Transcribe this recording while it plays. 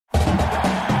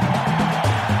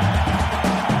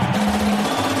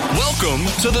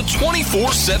Welcome to the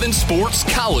 24/7 Sports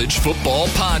College Football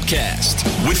Podcast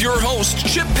with your hosts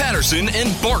Chip Patterson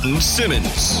and Barton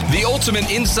Simmons. The ultimate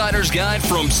insider's guide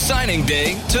from signing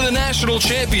day to the national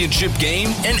championship game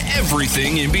and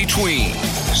everything in between.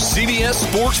 CBS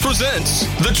Sports presents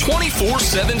the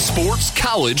 24/7 Sports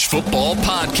College Football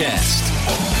Podcast.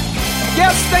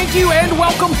 Yes, thank you, and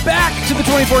welcome back to the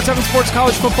 24/7 Sports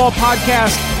College Football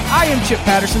Podcast. I am Chip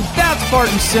Patterson. That's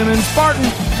Barton Simmons. Barton,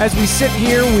 as we sit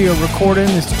here, we are recording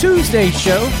this Tuesday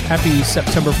show. Happy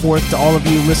September 4th to all of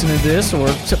you listening to this, or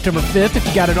September 5th if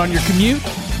you got it on your commute.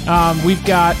 We've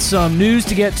got some news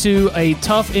to get to, a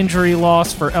tough injury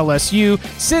loss for LSU.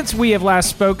 Since we have last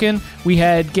spoken, we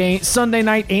had Sunday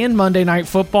night and Monday night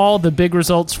football, the big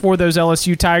results for those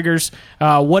LSU Tigers,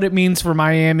 what it means for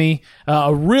Miami,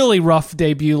 a really rough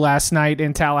debut last night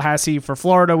in Tallahassee for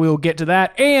Florida. We will get to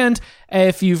that. And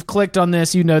if you've clicked on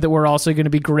this, you know that we're also going to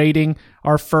be grading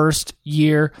our first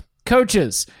year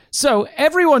coaches. So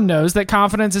everyone knows that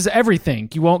confidence is everything.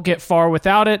 You won't get far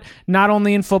without it, not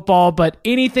only in football, but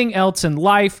anything else in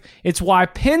life. It's why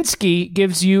Penske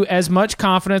gives you as much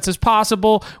confidence as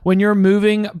possible when you're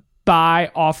moving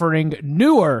by offering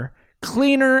newer,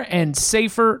 cleaner, and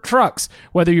safer trucks.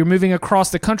 Whether you're moving across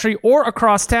the country or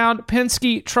across town,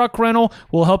 Penske Truck Rental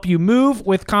will help you move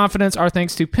with confidence. Our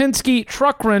thanks to Penske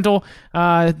Truck Rental.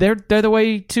 They're the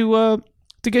way to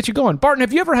get you going. Barton,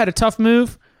 have you ever had a tough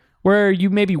move where you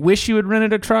maybe wish you had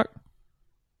rented a truck?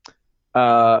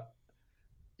 I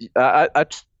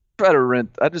try to rent.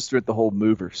 I just rent the whole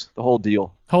movers, the whole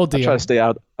deal. I try to stay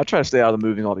out. I try to stay out of the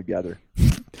moving altogether.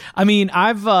 I mean,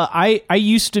 I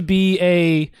used to be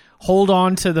a hold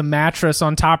on to the mattress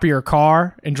on top of your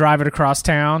car and drive it across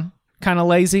town, kind of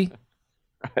lazy.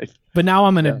 Right. But now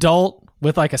I'm an adult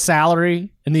with like a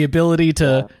salary and the ability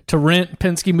to rent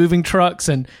Penske moving trucks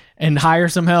and hire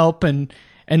some help and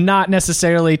not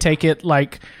necessarily take it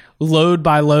like load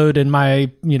by load in my,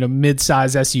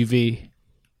 mid-size SUV.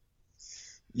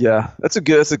 Yeah, that's a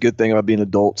good thing about being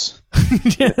adults.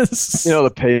 Yes. To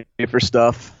pay for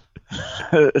stuff.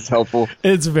 It's helpful.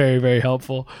 It's very, very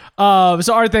helpful.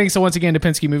 So our thanks once again to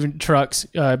Penske Moving Trucks,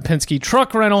 Penske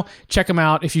Truck Rental. Check them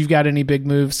out if you've got any big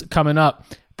moves coming up.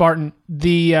 Barton,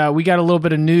 we got a little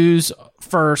bit of news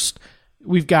first.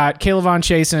 We've got K'Lavon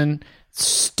Chaisson,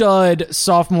 stud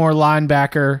sophomore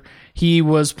linebacker. He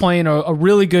was playing a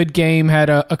really good game, had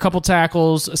a couple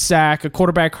tackles, a sack, a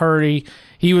quarterback hurry.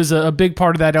 He was a big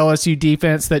part of that LSU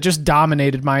defense that just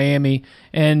dominated Miami.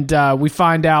 And we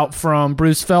find out from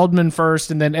Bruce Feldman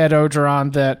first and then Ed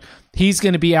Orgeron that he's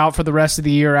going to be out for the rest of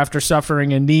the year after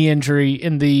suffering a knee injury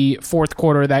in the fourth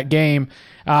quarter of that game.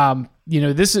 K'Lavon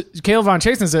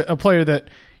Chaisson is a player that,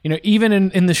 even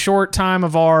in the short time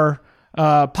of our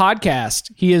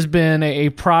podcast, he has been a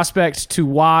prospect to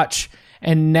watch,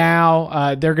 and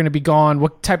now they're going to be gone.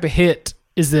 What type of hit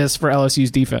is this for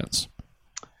LSU's defense?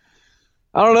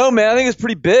 I don't know, man. I think it's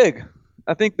pretty big.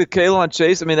 I think the K'Lavon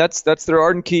Chaisson, that's their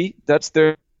Arden Key. That's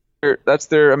their.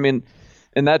 In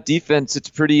that defense, it's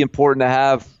pretty important to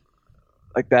have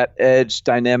like that edge,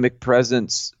 dynamic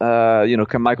presence.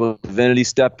 Can Michael Divinity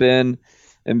step in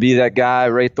and be that guy,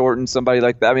 Ray Thornton, somebody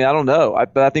like that? I don't know.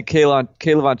 But I think K'Lavon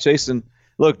Chaisson,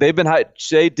 look, they've been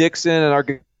Shea Dixon and our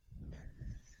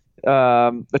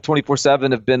the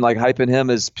 24/7 have been like hyping him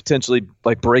as potentially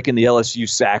like breaking the LSU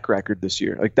sack record this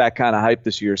year, like that kind of hype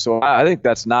this year. So I think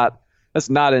that's not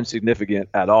insignificant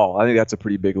at all. I think that's a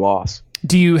pretty big loss.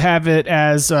 Do you have it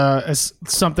as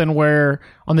something where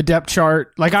on the depth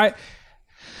chart, like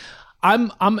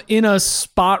I'm in a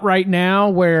spot right now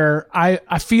where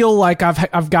I feel like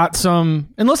I've got some,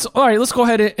 and let's go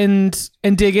ahead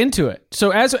and dig into it.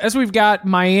 So as we've got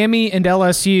Miami and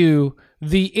LSU,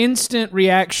 the instant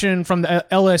reaction from the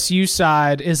LSU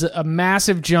side is a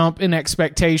massive jump in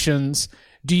expectations.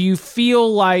 Do you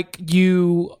feel like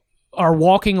you are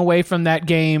walking away from that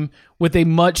game with a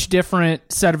much different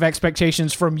set of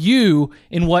expectations from you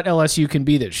in what LSU can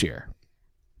be this year?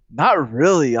 Not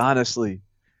really, honestly.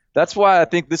 That's why I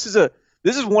think this is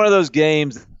one of those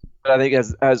games that I think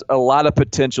has a lot of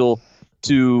potential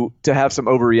to have some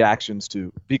overreactions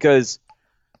to. Because,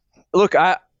 look,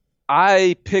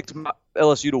 I picked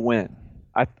LSU to win.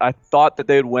 I thought that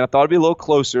they would win. I thought it'd be a little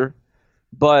closer.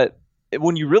 But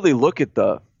when you really look at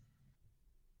the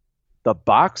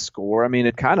box score,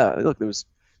 there was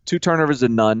 2 turnovers to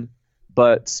none.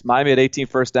 But Miami had 18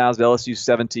 first downs to LSU's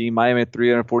 17. Miami had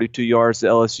 342 yards to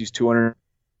LSU's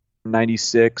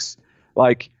 296.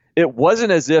 Like, it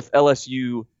wasn't as if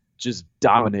LSU just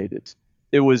dominated.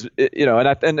 It was,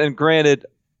 and granted,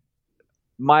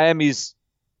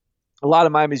 a lot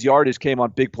of Miami's yardage came on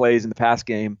big plays in the pass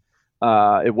game.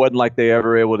 It wasn't like they ever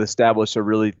were able to establish a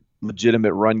really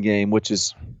legitimate run game, which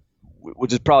is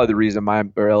probably the reason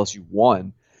LSU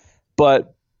won.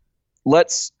 But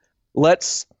let's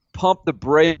pump the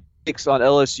brakes on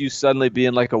LSU suddenly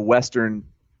being like a Western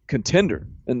contender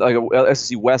and like a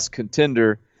SEC West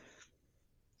contender.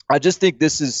 I just think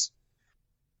this is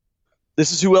who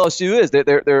LSU is.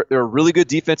 They're a really good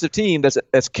defensive team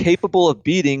that's capable of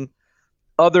beating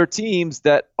other teams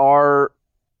that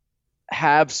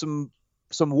have some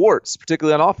warts,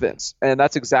 particularly on offense, and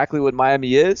that's exactly what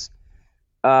Miami is.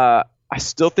 I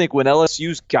still think when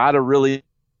LSU's got to really,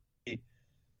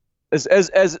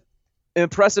 as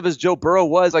impressive as Joe Burrow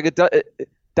was, like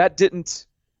that didn't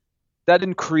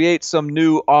create some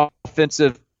new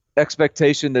offensive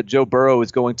expectation that Joe Burrow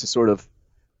is going to sort of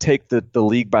take the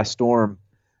league by storm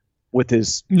with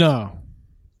his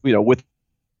with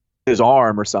his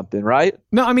arm or something, right?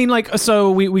 No, I mean, like,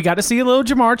 so we got to see a little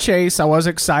Jamar Chase. I was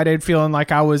excited, feeling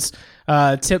like I was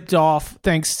tipped off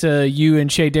thanks to you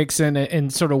and Shea Dixon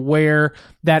and sort of where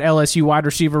that LSU wide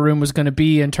receiver room was going to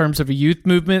be in terms of a youth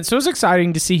movement. So it was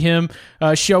exciting to see him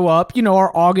show up. You know,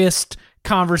 our August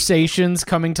conversations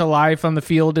coming to life on the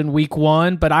field in week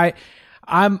 1. But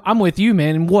I'm with you,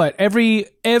 man. What every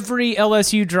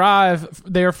LSU drive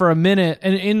there for a minute,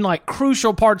 and in like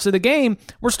crucial parts of the game,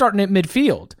 we're starting at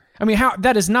midfield. I mean,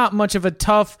 that is not much of a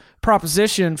tough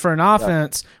proposition for an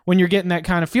offense when you're getting that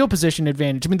kind of field position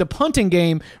advantage. I mean, the punting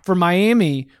game for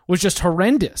Miami was just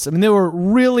horrendous. I mean, they were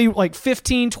really like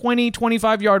 15, 20,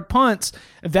 25-yard punts.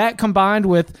 That combined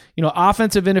with,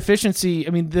 offensive inefficiency.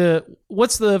 I mean,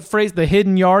 what's the phrase? The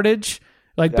hidden yardage,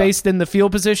 based in the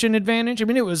field position advantage. I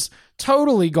mean, it was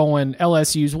totally going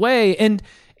LSU's way. And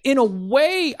in a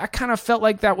way, I kind of felt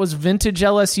like that was vintage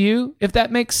LSU, if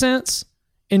that makes sense,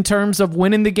 in terms of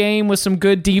winning the game with some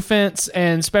good defense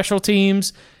and special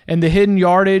teams and the hidden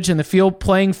yardage and the field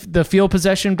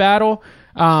possession battle.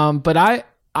 But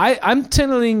I'm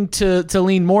tending to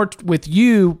lean more with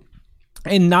you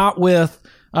and not with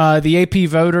the AP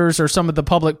voters or some of the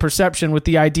public perception, with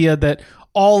the idea that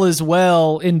all is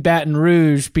well in Baton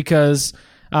Rouge, because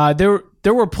there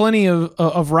were plenty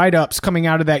of write-ups coming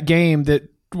out of that game that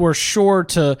were sure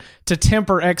to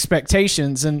temper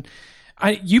expectations. And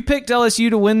you picked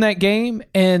LSU to win that game,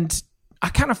 and I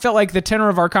kind of felt like the tenor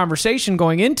of our conversation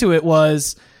going into it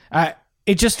was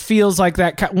it just feels like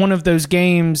that one of those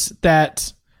games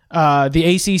that the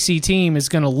ACC team is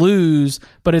going to lose,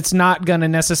 but it's not going to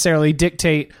necessarily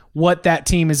dictate what that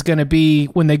team is going to be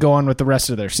when they go on with the rest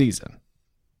of their season.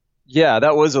 Yeah,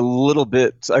 that was a little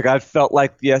bit like I felt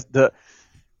like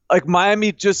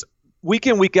Miami just week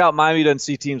in, week out, Miami doesn't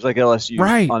see teams like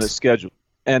LSU on its schedule.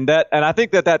 And I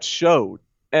think that showed.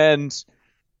 And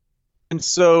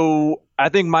so I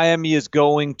think Miami is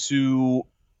going to,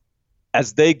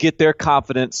 as they get their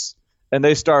confidence and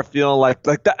they start feeling like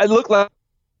that, it looked like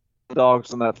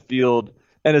dogs on that field.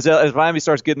 And as Miami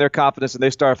starts getting their confidence and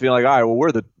they start feeling like, all right,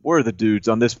 well, we're the dudes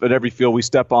on this at every field we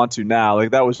step onto now.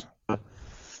 Like that was,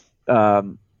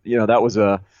 that was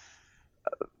a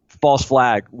false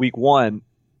flag week 1.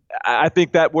 I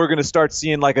think that we're going to start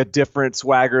seeing like a different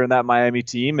swagger in that Miami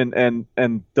team, and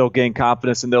they'll gain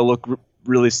confidence and they'll look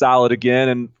really solid again.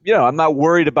 And I'm not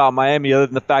worried about Miami other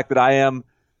than the fact that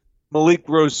Malik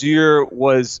Rozier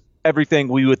was everything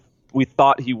we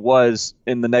thought he was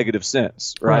in the negative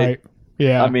sense, right?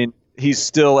 Yeah. I mean, he's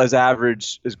still as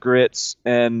average as Grits,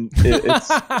 and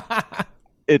it's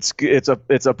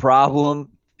a problem,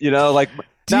 hold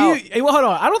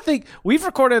on. I don't think we've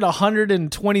recorded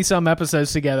 120 some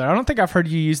episodes together. I don't think I've heard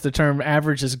you use the term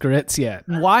average as grits yet.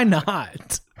 Why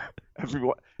not?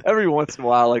 Every once in a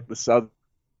while, like the South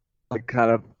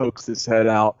kind of pokes his head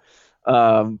out.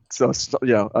 Love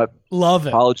it.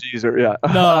 Apologies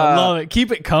love it.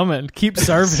 Keep it coming. Keep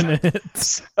serving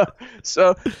it.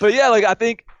 But yeah, like I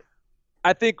think,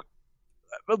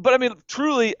 but I mean,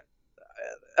 truly,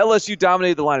 LSU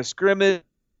dominated the line of scrimmage.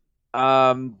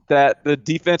 That the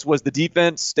defense was the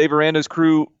defense. Dave Aranda's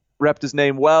crew repped his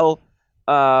name well.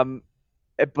 But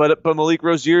Malik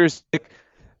Rozier's,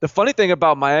 the funny thing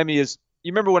about Miami is,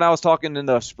 you remember when I was talking in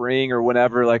the spring or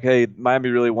whenever, like, hey, Miami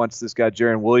really wants this guy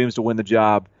Jaron Williams to win the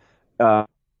job,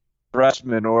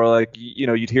 freshman, or like,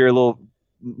 you'd hear little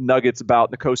nuggets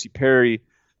about N'Kosi Perry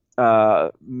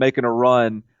making a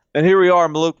run, and here we are,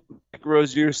 Malik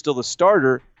Rozier is still the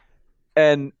starter,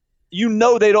 and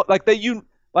they don't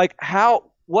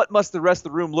what must the rest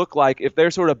of the room look like if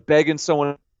they're sort of begging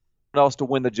someone else to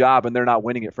win the job and they're not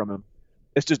winning it from him?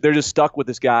 They're just stuck with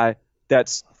this guy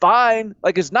that's fine.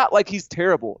 Like, it's not like he's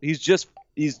terrible. He's just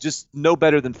no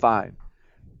better than fine.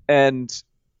 And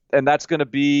that's going to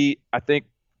be, I think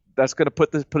that's going to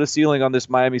put a ceiling on this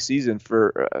Miami season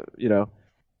for,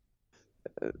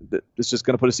 it's just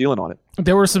going to put a ceiling on it.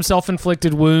 There were some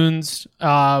self-inflicted wounds,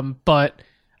 but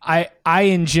I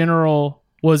in general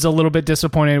was a little bit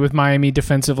disappointed with Miami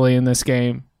defensively in this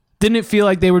game. Didn't it feel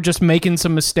like they were just making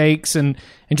some mistakes and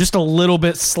just a little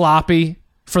bit sloppy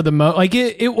for the like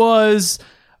it was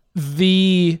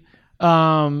the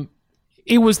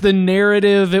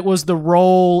narrative, it was the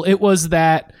role, it was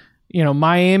that,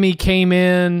 Miami came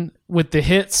in with the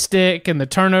hit stick and the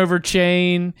turnover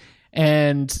chain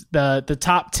and the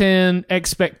top 10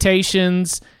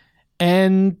 expectations,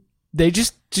 and they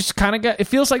just kind of it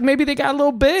feels like maybe they got a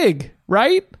little big,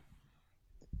 right?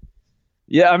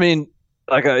 Yeah, I mean,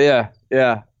 yeah.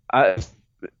 I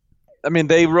mean,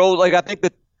 they rolled, like, I think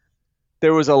that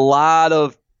there was a lot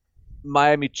of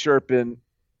Miami chirping.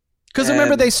 Because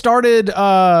remember they started,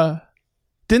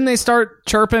 didn't they start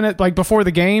chirping it like before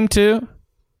the game too?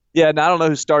 Yeah, and I don't know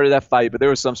who started that fight, but there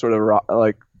was some sort of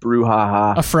like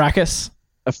brouhaha. A fracas?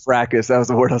 A fracas, that was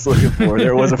the word I was looking for.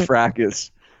 There was a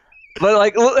fracas. But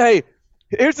like, hey,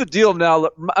 here's the deal now.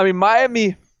 I mean,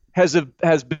 Miami has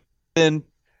been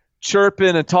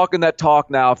chirping and talking that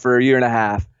talk now for a year and a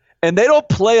half, and they don't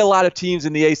play a lot of teams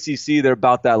in the ACC. They're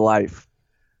about that life.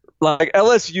 Like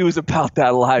LSU is about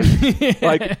that life. Yes.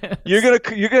 Like you're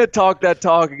gonna talk that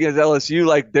talk against LSU.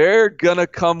 Like they're gonna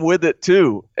come with it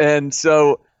too. And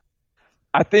so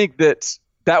I think it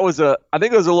was a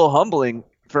little humbling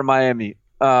for Miami.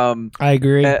 I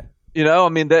agree. I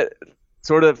mean that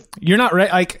sort of. You're not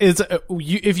ready. Like if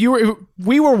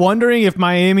we were wondering if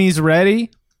Miami's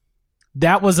ready.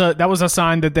 That was a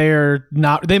sign that they're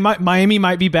not. Miami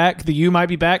might be back. The U might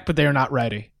be back, but they are not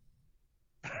ready.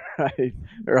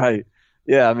 Right.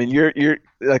 Yeah. I mean, you're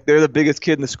like they're the biggest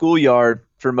kid in the schoolyard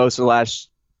for most of last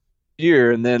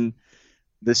year, and then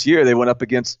this year they went up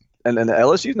against and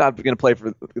LSU's not going to play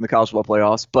in the college football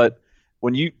playoffs. But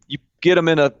when you get them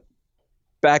in a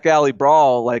back alley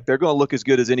brawl, like they're going to look as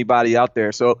good as anybody out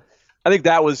there. So I think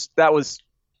that was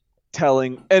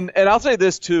telling. And I'll say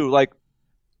this too, like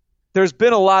there's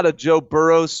been a lot of Joe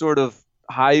Burrow sort of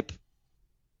hype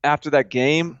after that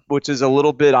game, which is a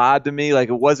little bit odd to me. Like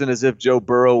it wasn't as if Joe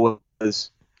Burrow he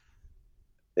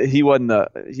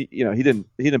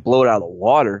didn't blow it out of the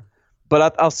water.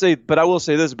 But I will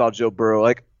say this about Joe Burrow.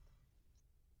 Like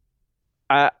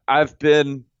I've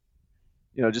been,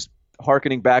 just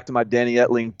hearkening back to my Danny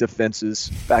Etling defenses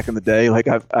back in the day. Like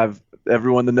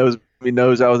everyone that knows me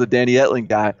knows I was a Danny Etling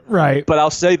guy. Right. But I'll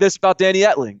say this about Danny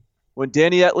Etling. When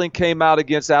Danny Etling came out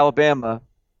against Alabama,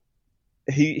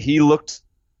 he didn't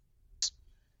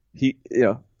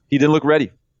look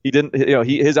ready. He didn't,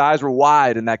 his eyes were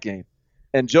wide in that game.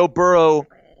 And Joe Burrow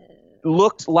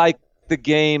looked like the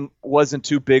game wasn't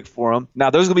too big for him. Now,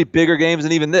 there's going to be bigger games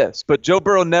than even this. But Joe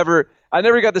Burrow I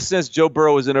never got the sense Joe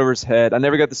Burrow was in over his head. I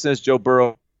never got the sense Joe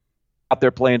Burrow out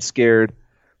there playing scared.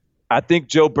 I think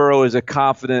Joe Burrow is a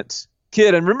confident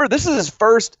kid. And remember, this is his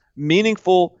first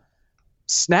meaningful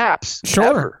snaps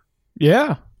ever.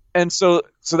 Yeah. And so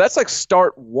that's like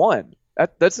start one.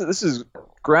 This is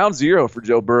ground zero for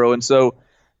Joe Burrow. And so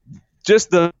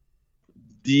just the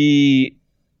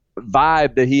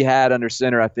vibe that he had under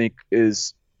center, I think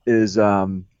is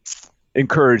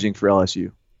encouraging for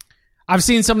LSU. I've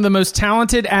seen some of the most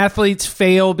talented athletes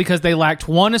fail because they lacked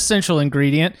one essential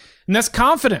ingredient, and that's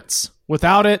confidence.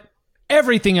 Without it,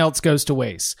 everything else goes to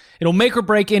waste. It'll make or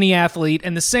break any athlete,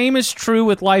 and the same is true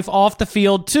with life off the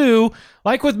field too,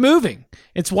 like with moving.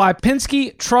 It's why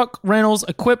Penske Truck Rentals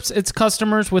equips its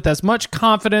customers with as much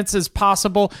confidence as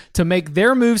possible to make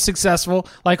their move successful,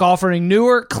 like offering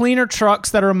newer, cleaner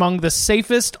trucks that are among the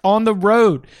safest on the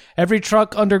road. Every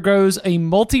truck undergoes a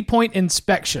multi-point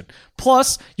inspection.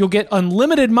 Plus, you'll get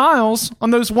unlimited miles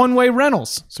on those one-way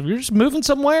rentals. So if you're just moving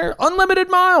somewhere, unlimited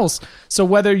miles. So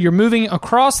whether you're moving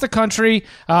across the country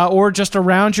or just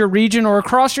around your region or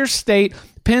across your state,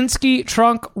 Penske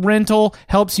Truck Rental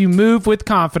helps you move with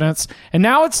confidence. And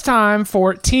now it's time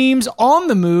for Teams on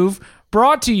the Move,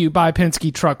 brought to you by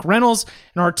Penske Truck Rentals.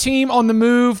 And our team on the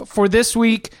move for this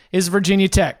week is Virginia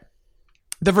Tech.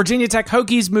 The Virginia Tech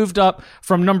Hokies moved up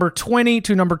from number 20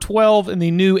 to number 12 in the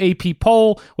new AP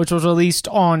poll, which was released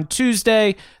on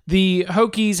Tuesday. The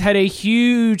Hokies had a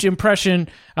huge impression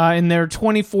in their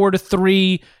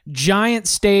 24-3 giant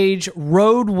stage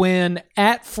road win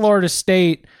at Florida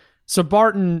State. So,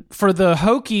 Barton, for the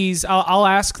Hokies, I'll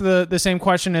ask the same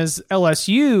question as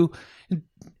LSU.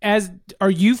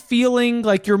 Are you feeling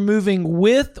like you're moving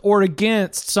with or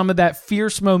against some of that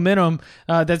fierce momentum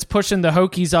that's pushing the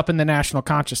Hokies up in the national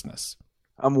consciousness?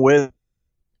 I'm with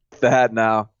that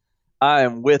now. I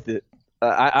am with it.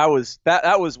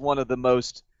 That was one of the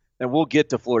most, and we'll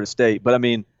get to Florida State, but I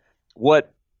mean,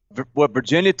 what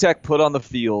Virginia Tech put on the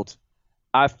field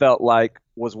I felt like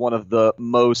was one of the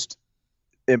most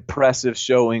impressive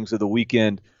showings of the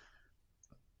weekend.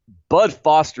 Bud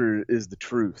Foster is the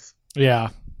truth. Yeah.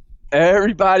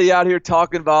 Everybody out here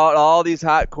talking about all these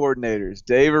hot coordinators.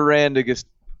 Dave Aranda gets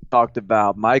talked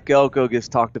about. Mike Elko gets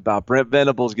talked about. Brent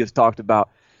Venables gets talked about.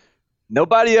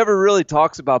 Nobody ever really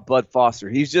talks about Bud Foster.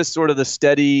 He's just sort of the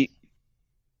steady,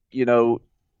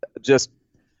 just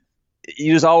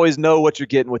you just always know what you're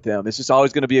getting with him. It's just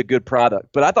always going to be a good product.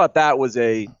 But I thought that was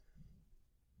a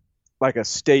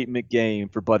statement game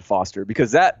for Bud Foster,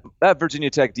 because that Virginia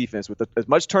Tech defense, with as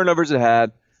much turnovers it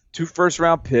had, 2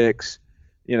 first-round picks,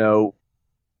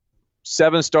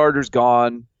 7 starters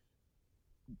gone,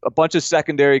 a bunch of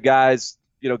secondary guys,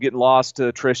 getting lost to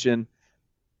attrition,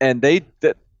 and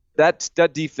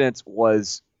that defense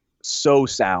was so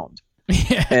sound.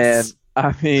 Yes. And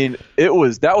I mean,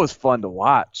 that was fun to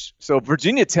watch. So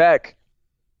Virginia Tech,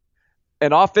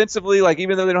 and offensively,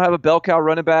 even though they don't have a bell cow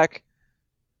running back,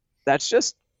 that's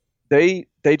just they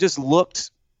just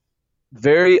looked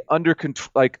very under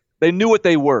control. They knew what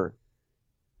they were,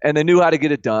 and they knew how to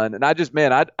get it done. And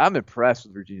I'm impressed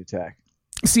with Virginia Tech.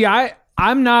 See,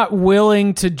 I'm not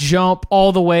willing to jump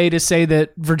all the way to say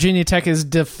that Virginia Tech is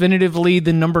definitively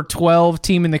the number 12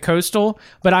 team in the Coastal,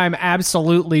 but I'm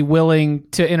absolutely willing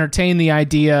to entertain the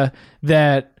idea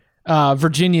that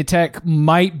Virginia Tech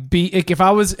might be. If I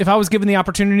was given the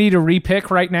opportunity to repick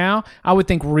right now, I would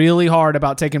think really hard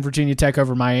about taking Virginia Tech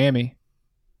over Miami.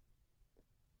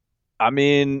 I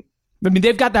mean,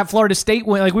 they've got that Florida State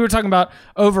win. Like we were talking about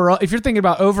if you're thinking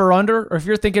about over under, or if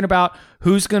you're thinking about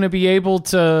who's going to be able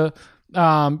to,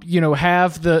 have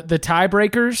the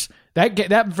tiebreakers,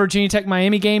 that Virginia Tech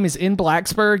Miami game is in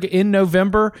Blacksburg in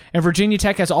November, and Virginia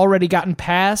Tech has already gotten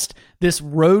past this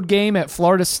road game at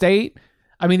Florida State.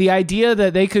 I mean, the idea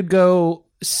that they could go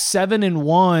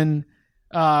 7-1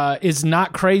 is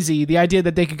not crazy. The idea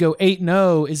that they could go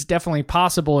 8-0 is definitely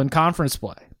possible in conference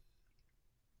play.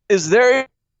 Is there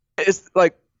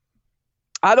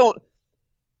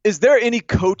any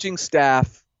coaching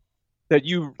staff that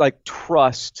you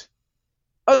trust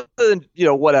other than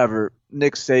whatever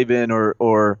Nick Saban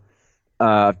or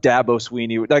Dabo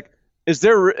Swinney?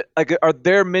 Are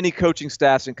there many coaching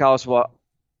staffs in college football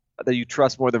that you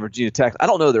trust more than Virginia Tech? I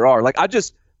don't know. There are.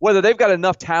 Whether they've got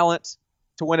enough talent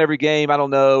to win every game, I don't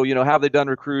know. How they done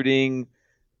recruiting,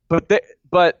 but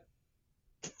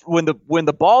when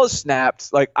the ball is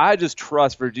snapped, I just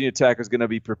trust Virginia Tech is going to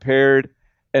be prepared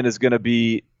and is going to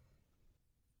be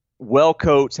well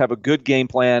coached, have a good game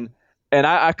plan. And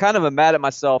I kind of am mad at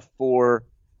myself for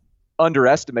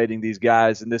underestimating these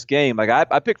guys in this game.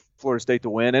 I picked Florida State to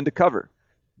win and to cover,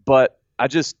 but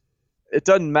it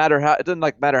doesn't matter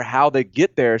how they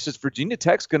get there. It's just Virginia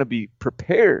Tech's going to be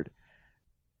prepared.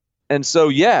 And so,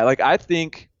 yeah,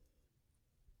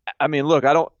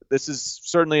 this is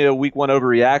certainly a week 1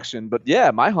 overreaction, but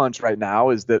yeah, my hunch right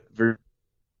now is that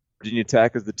Virginia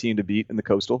Tech is the team to beat in the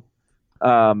Coastal.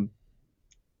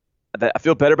 I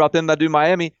feel better about them than I do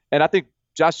Miami, and I think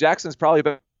Josh Jackson's probably a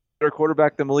better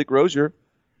quarterback than Malik Rozier.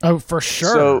 Oh, for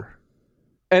sure. So,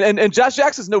 and Josh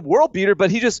Jackson's no world beater, but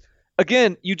he's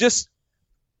good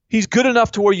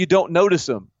enough to where you don't notice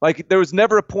him. There was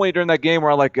never a point during that game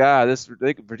where I'm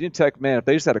Virginia Tech, man, if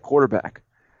they just had a quarterback.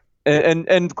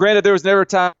 And granted, there was never a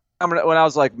time when I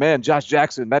was like, man, Josh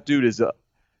Jackson, that dude is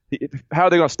how are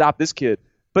they going to stop this kid?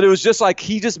 But it was just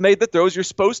he just made the throws you're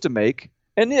supposed to make.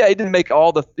 And yeah, he didn't make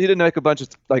a bunch of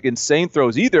insane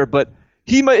throws either, but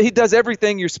he does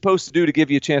everything you're supposed to do to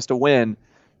give you a chance to win.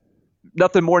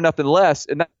 Nothing more, nothing less.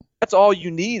 And that's all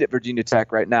you need at Virginia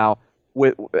Tech right now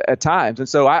at times. And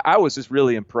so I was just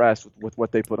really impressed with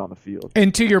what they put on the field.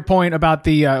 And to your point about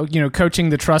the coaching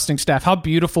the trusting staff, how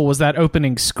beautiful was that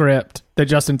opening script that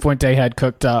Justin Fuente had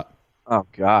cooked up? Oh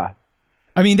God.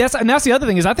 I mean, that's the other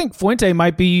thing is I think Fuente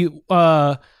might be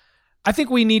I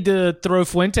think we need to throw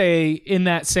Fuente in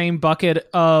that same bucket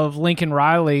of Lincoln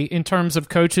Riley in terms of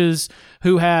coaches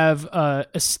who have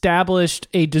established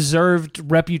a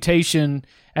deserved reputation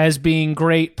as being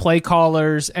great play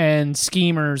callers and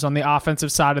schemers on the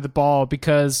offensive side of the ball,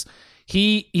 because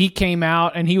he came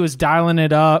out and he was dialing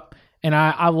it up. And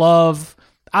I love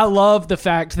the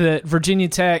fact that Virginia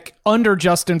Tech under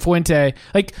Justin Fuente,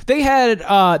 they had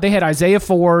Isaiah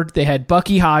Ford, they had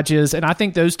Bucky Hodges, and I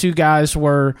think those two guys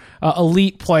were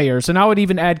elite players. And I would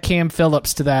even add Cam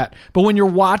Phillips to that. But when you're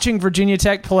watching Virginia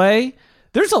Tech play,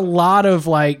 there's a lot of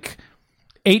HVAC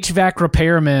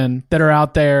repairmen that are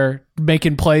out there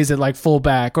making plays at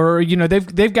fullback, or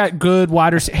they've got good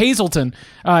wide receivers.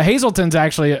 Hazelton's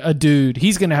actually a dude.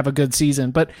 He's going to have a good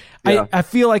season. But yeah. I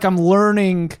feel like I'm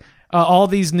learning all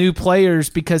these new players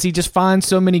because he just finds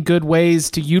so many good ways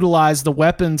to utilize the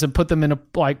weapons and put them in a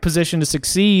position to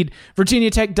succeed. Virginia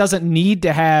Tech doesn't need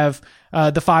to have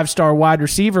the 5-star wide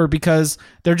receiver because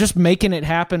they're just making it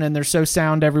happen and they're so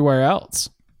sound everywhere else.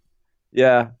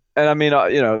 Yeah, and I mean,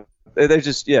 they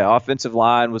just offensive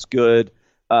line was good.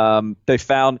 They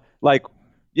found like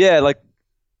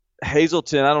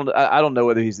Hazelton. I don't know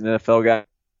whether he's an NFL guy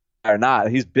or not.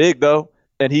 He's big though,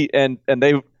 and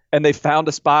they found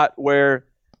a spot where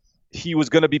he was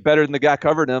going to be better than the guy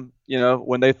covering him.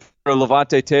 When they throw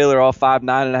Levante Taylor all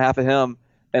 5'9" and a half of him,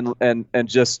 and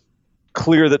just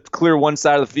clear one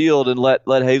side of the field and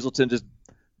let Hazelton just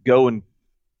go and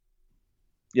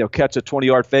catch a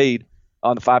 20-yard fade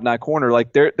on the 5'9" corner.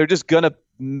 Like they're just going to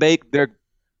make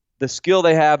the skill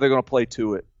they have. They're going to play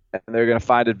to it, and they're going to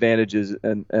find advantages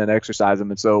and exercise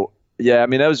them. And so I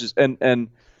mean that was just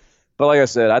but like I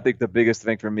said, I think the biggest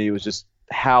thing for me was just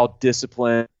how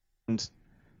disciplined,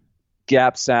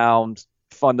 gap sound,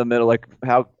 fundamental, like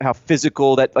how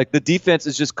physical that, like the defense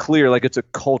is just clear, like it's a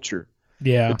culture.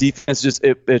 Yeah. The defense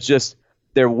it's just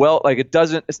they're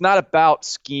it's not about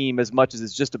scheme as much as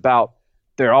it's just about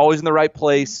they're always in the right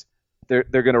place. They're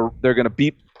gonna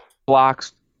beat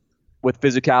blocks with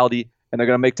physicality, and they're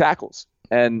gonna make tackles.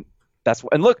 And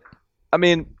look, I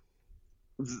mean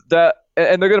and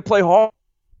they're gonna play hard.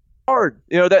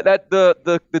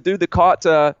 The dude that caught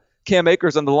Cam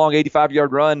Akers on the long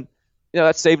 85-yard run,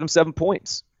 that saved him 7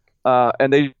 points.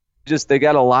 And they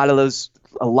got a lot of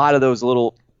those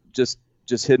little just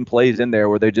hidden plays in there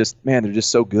where they're just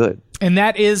so good. And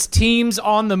that is teams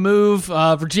on the move.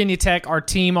 Virginia Tech, our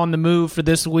team on the move for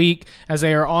this week, as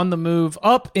they are on the move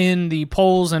up in the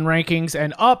polls and rankings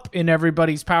and up in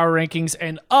everybody's power rankings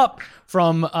and up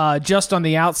from just on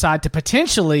the outside to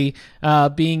potentially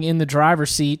being in the driver's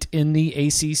seat in the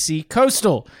ACC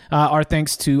Coastal. Our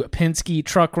thanks to Penske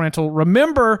Truck Rental.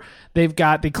 Remember, they've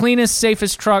got the cleanest,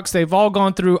 safest trucks. They've all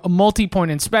gone through a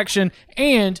multi-point inspection,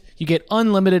 and you get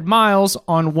unlimited miles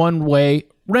on one-way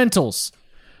rentals.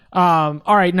 All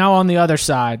right, now on the other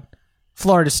side,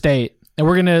 Florida State,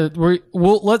 and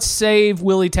let's save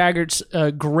Willie Taggart's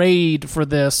grade for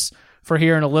this for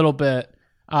here in a little bit.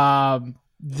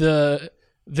 The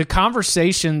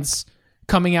conversations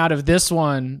coming out of this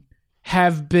one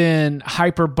have been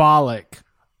hyperbolic.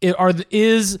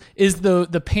 Is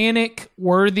the panic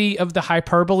worthy of the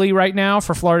hyperbole right now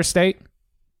for Florida State?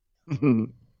 I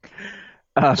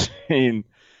mean,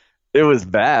 it was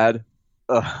bad.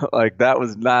 That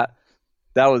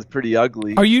was pretty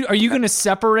ugly. Are you going to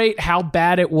separate how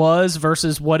bad it was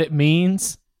versus what it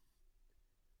means?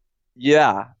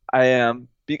 Yeah, I am,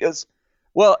 because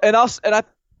it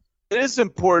is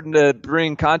important to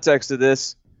bring context to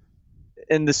this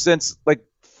in the sense, like,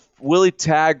 Willie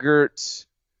Taggart,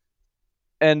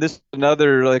 and this is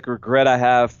another regret I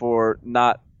have for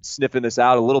not sniffing this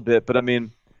out a little bit, but I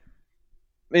mean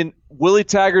Willie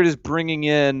Taggart is bringing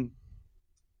in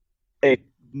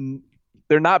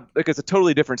it's a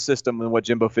totally different system than what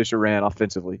Jimbo Fisher ran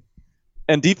offensively.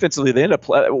 And defensively,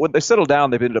 when they settle down,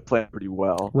 they've ended up playing pretty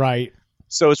well. Right.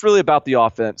 So it's really about the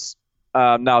offense.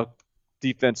 Now,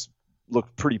 defense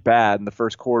looked pretty bad in the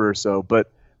first quarter or so,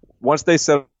 but once they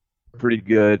settle, pretty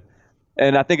good.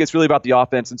 And I think it's really about the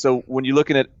offense. And so when you're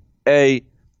looking at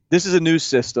this is a new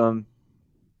system,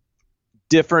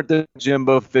 different than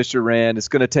Jimbo Fisher ran. It's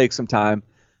going to take some time.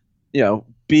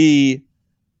 B,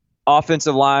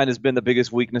 offensive line has been the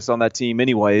biggest weakness on that team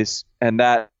anyways, and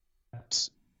that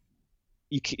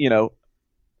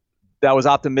was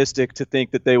optimistic to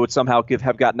think that they would somehow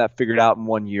have gotten that figured out in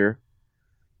 1 year.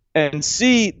 And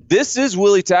C, this is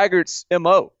Willie Taggart's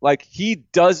MO. Like, he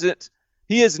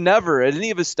has never at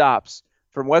any of his stops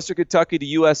from Western Kentucky to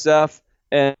USF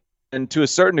and to a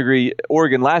certain degree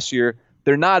Oregon last year,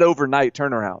 they're not overnight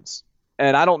turnarounds.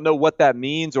 And I don't know what that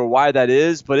means or why that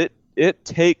is, but it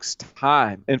takes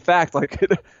time. In fact,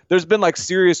 there's been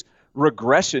serious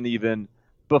regression even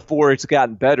before it's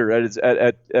gotten better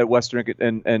at Western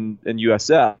and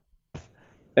USF.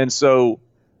 And so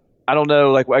I don't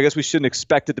know, I guess we shouldn't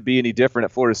expect it to be any different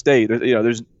at Florida State.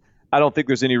 I don't think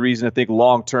there's any reason to think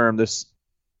long term that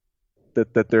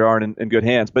they aren't in good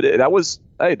hands. But that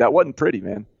wasn't pretty,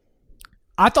 man.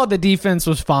 I thought the defense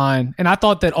was fine, and I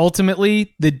thought that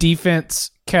ultimately the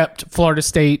defense kept Florida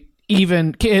State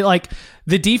even. The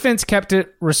defense kept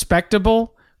it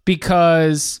respectable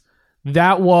because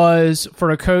that was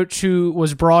for a coach who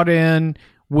was brought in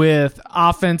with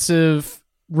offensive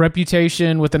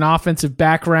reputation, with an offensive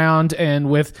background, and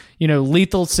with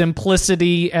lethal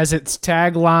simplicity as its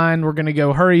tagline. We're going to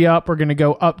go hurry up. We're going to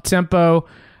go up tempo.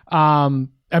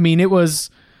 It was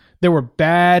There were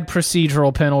bad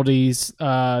procedural penalties.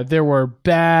 There were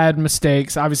bad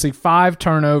mistakes. Obviously, 5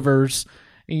 turnovers.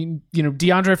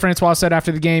 Deondre Francois said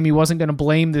after the game he wasn't going to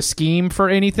blame the scheme for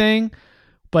anything,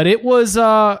 but it was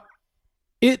they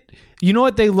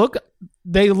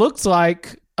looked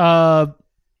like a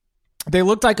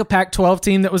Pac-12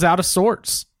 team that was out of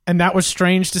sorts, and that was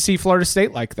strange to see Florida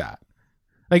State like that.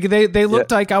 Like they looked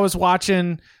like I was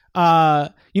watching.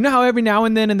 How every now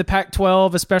and then in the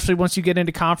Pac-12, especially once you get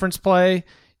into conference play,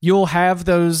 you'll have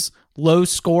those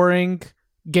low-scoring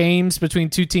games between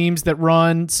two teams that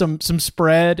run some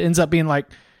spread. Ends up being like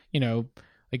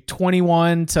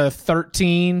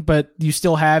 21-13, but you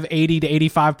still have 80 to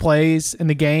 85 plays in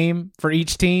the game for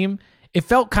each team. It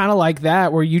felt kind of like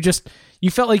that, where you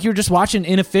felt like you were just watching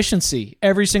inefficiency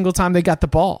every single time they got the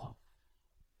ball.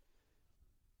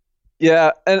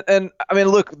 Yeah, and I mean,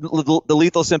 look, the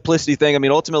lethal simplicity thing. I mean,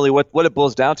 ultimately, what it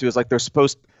boils down to is like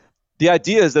the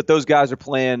idea is that those guys are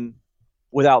playing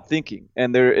without thinking,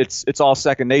 and it's all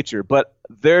second nature. But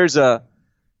there's a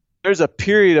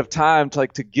period of time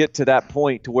to get to that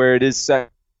point to where it is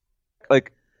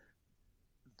like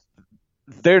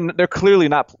they're clearly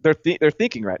not they're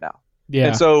thinking right now. Yeah.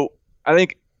 And so I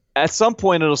think at some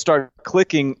point it'll start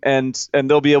clicking, and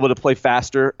they'll be able to play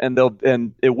faster, and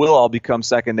it will all become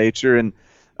second nature. And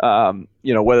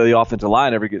whether the offensive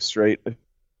line ever gets straight,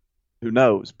 who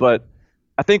knows? But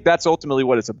I think that's ultimately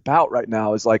what it's about right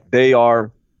now. Is like they are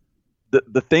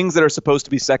the things that are supposed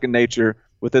to be second nature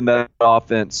within that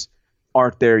offense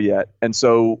aren't there yet, and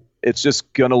so it's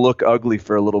just gonna look ugly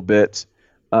for a little bit.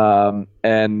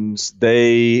 And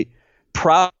they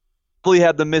probably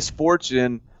had the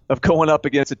misfortune of going up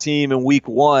against a team in week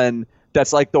 1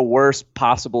 that's like the worst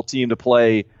possible team to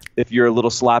play if you're a little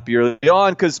sloppy early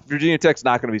on, because Virginia Tech's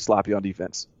not going to be sloppy on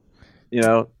defense.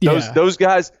 Those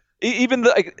guys, even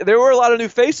there were a lot of new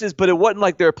faces, but it wasn't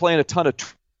like they were playing a ton of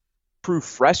true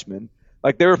freshmen.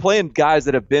 Like they were playing guys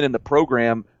that have been in the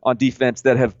program on defense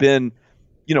that have been,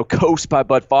 coached by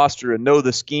Bud Foster and know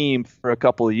the scheme for a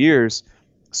couple of years.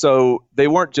 So they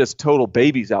weren't just total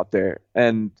babies out there,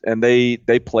 and they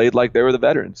played like they were the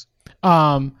veterans.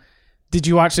 Did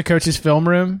you watch the coach's film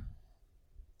room?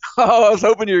 Oh, I was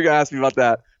hoping you were going to ask me about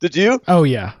that. Did you? Oh,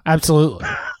 yeah, absolutely.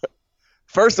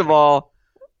 First of all,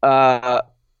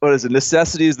 what is it?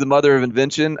 Necessity is the mother of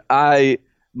invention. My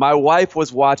wife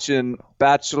was watching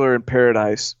Bachelor in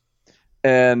Paradise,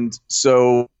 and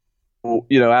so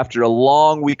after a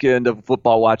long weekend of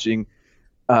football watching.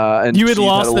 And you had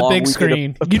lost the big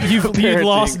screen. You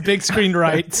lost big screen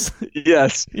rights.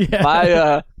 Yes.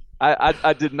 Yeah.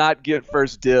 I did not get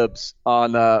first dibs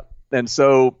on and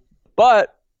so,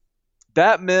 but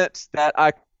that meant that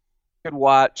I could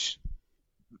watch.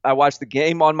 I watched the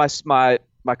game on my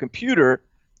computer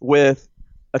with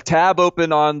a tab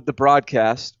open on the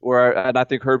broadcast, and I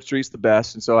think Herb Street's the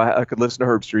best, and so I could listen to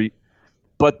Herb Street.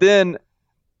 But then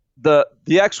the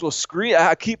actual screen,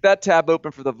 I keep that tab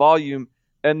open for the volume.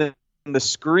 And then the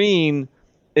screen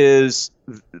is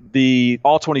the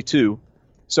All-22,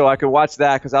 so I can watch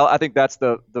that because I think that's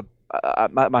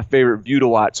my favorite view to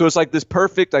watch. So it's like this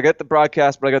perfect. I got the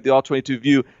broadcast, but I got the All-22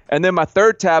 view. And then my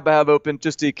third tab I have open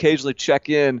just to occasionally check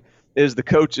in is the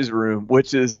coach's room,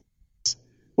 which is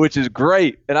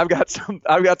great. And I've got some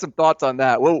thoughts on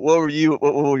that. What were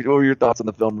your thoughts on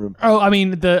the film room? Oh, I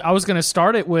mean, I was going to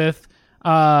start it with.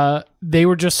 They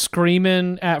were just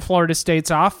screaming at Florida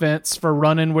State's offense for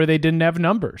running where they didn't have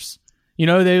numbers.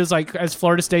 They was like, as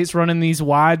Florida State's running these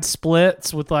wide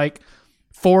splits with like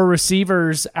 4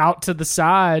 receivers out to the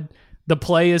side, the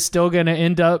play is still going to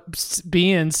end up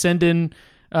sending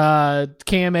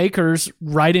Cam Akers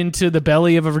right into the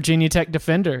belly of a Virginia Tech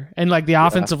defender. And like the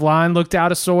offensive line looked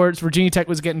out of sorts. Virginia Tech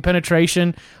was getting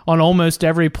penetration on almost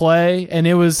every play. And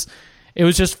it was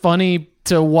just funny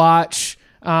to watch,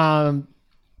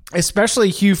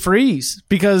 especially Hugh Freeze,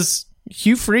 because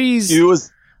Hugh Freeze, he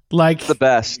was like the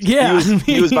best. Yeah,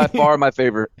 he was by far my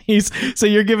favorite. So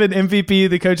you're giving MVP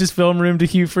the coach's film room to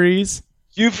Hugh Freeze?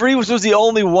 Hugh Freeze was the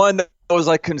only one that was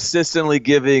like consistently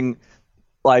giving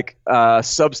like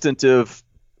substantive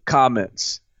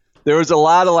comments. There was a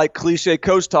lot of like cliche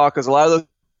coach talk because a lot of those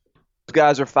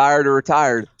guys are fired or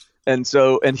retired, and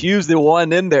Hugh's the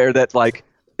one in there that like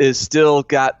is still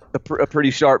got a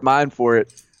pretty sharp mind for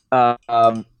it.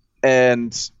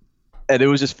 And it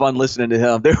was just fun listening to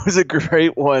him. There was a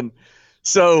great one.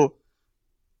 So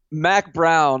Mac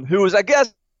Brown, who was, I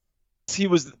guess, he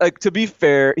was like, to be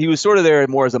fair, he was sort of there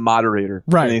more as a moderator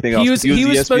right. than anything else. He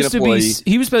was supposed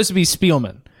to be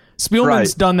Spielman.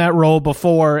 Spielman's done that role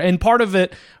before, and part of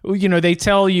it, they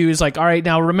tell you is like, all right,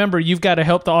 now remember, you've got to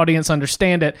help the audience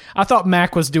understand it. I thought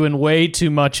Mac was doing way too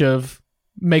much of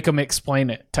make them explain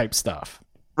it type stuff.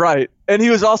 Right. And he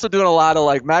was also doing a lot of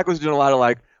like, Mac was doing a lot of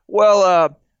like,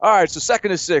 well, all right, so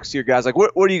 2nd and 6 here, guys. Like,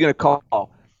 what are you going to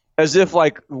call? As if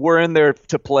like we're in there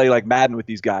to play like Madden with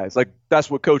these guys. Like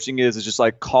that's what coaching is just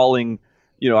like calling,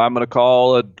 I'm going to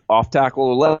call an off tackle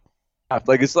or left.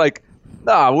 Like it's like,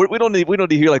 nah, we don't need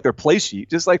to hear like their play sheet.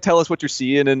 Just like tell us what you're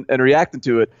seeing and reacting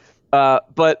to it.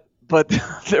 But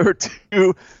there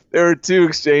were two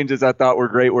exchanges I thought were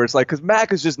great where it's like, because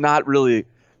Mac is just not really,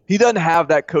 he doesn't have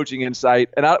that coaching insight,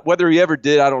 and whether he ever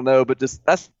did, I don't know. But just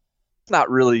that's not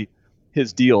really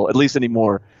his deal, at least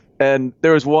anymore. And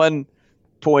there was one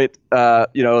point, it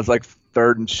was like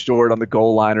 3rd and short on the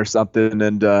goal line or something,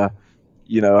 and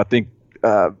I think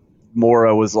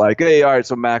Mora was like, "Hey, all right,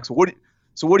 so Max, what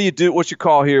do you do? What's your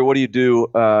call here? What do you do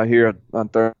here on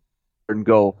 3rd and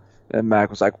goal?" And Mac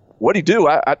was like, "What do you do?"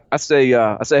 I say,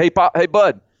 "Hey,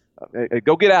 bud, hey,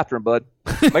 go get after him, bud.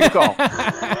 Make a call."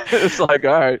 It's like,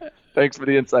 all right, thanks for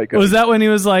the insight, coach. Was that when he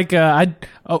was like,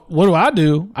 "What do I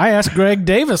do? I asked Greg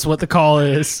Davis what the call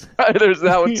is." There's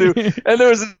that one too, and there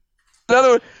was another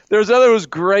one. That was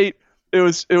great. It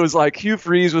was like Hugh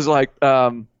Freeze was like,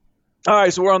 "All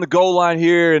right, so we're on the goal line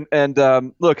here,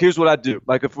 and look, here's what I do.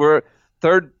 Like if we're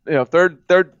third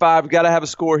 5, we got to have a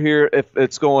score here. If I'm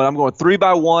going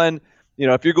 3-by-1.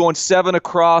 If you're going 7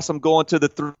 across, I'm going to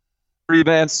the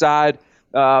 3-man side,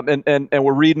 and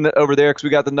we're reading it over there because we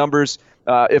got the numbers.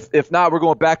 If not, we're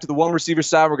going back to the 1 receiver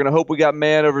side. We're going to hope we got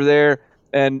man over there,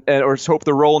 or hope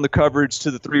they're rolling the coverage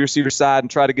to the 3 receiver side and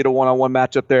try to get a one-on-one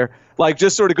matchup there. Like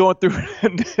just sort of going through,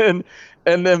 and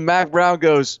then Mac Brown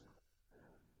goes,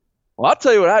 "Well, I'll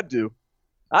tell you what I'd do.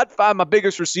 I'd find my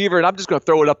biggest receiver, and I'm just going to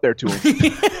throw it up there to him."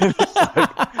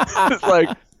 It's like,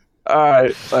 all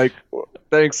right, like,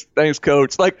 thanks,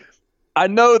 coach. Like, I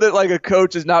know that like a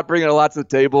coach is not bringing a lot to the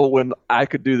table when I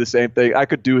could do the same thing. I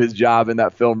could do his job in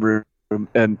that film room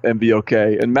and be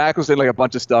okay. And Mac was saying like a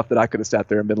bunch of stuff that I could have sat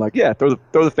there and been like, yeah, throw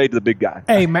the fade to the big guy.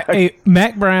 Hey,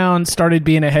 Mac Brown started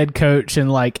being a head coach in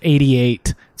like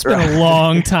 '88. It's been a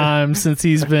long time since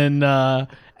he's been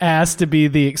asked to be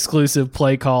the exclusive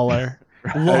play caller.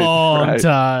 Long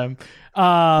time.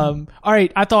 All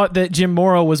right, I thought that Jim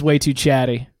Mora was way too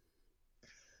chatty.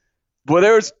 Well,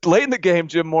 there was late in the game,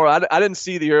 Jim Mora. I didn't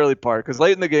see the early part because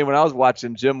late in the game when I was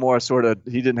watching, Jim Mora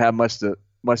he didn't have much to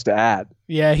add.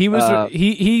 Yeah, he was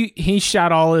he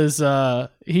shot all his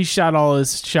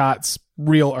shots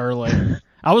real early.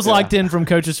 I was locked in from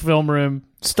Coach's film room,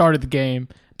 started the game,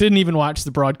 didn't even watch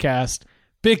the broadcast.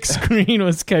 Big screen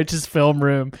was Coach's film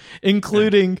room,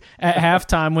 including at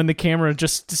halftime when the camera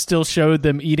just still showed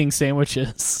them eating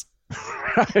sandwiches.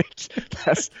 Right,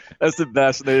 that's the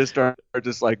best. They just start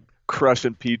just like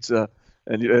crushing pizza,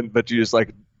 but you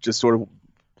just sort of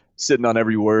sitting on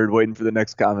every word, waiting for the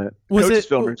next comment. Was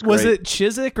it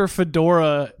Chiswick or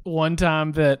Fedora one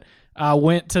time that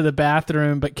went to the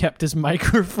bathroom but kept his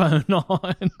microphone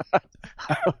on?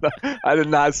 I did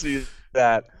not see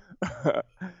that.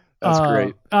 That's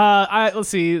great. Let's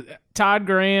see. Todd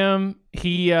Graham,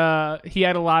 he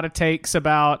had a lot of takes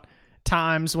about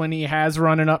times when he has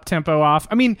run an up-tempo off.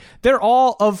 I mean, they're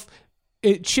all of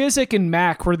it. Chiswick and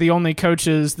Mac were the only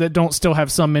coaches that don't still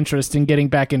have some interest in getting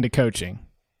back into coaching.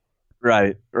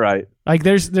 Right. Like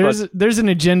there's an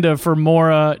agenda for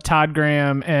Mora, Todd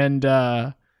Graham, and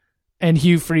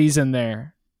Hugh Freeze in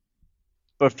there.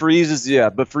 But Freeze is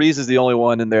the only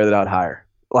one in there that I'd hire.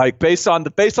 Like based on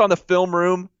the film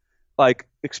room, like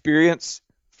experience,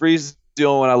 Freeze is the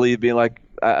only one I leave being like,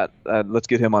 let's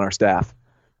get him on our staff.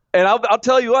 And I'll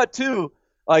tell you what too,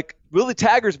 like Willie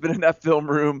Taggart's been in that film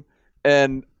room,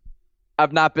 and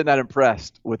I've not been that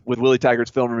impressed with Willie Taggart's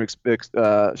film room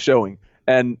showing.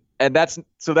 And that's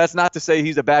not to say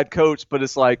he's a bad coach, but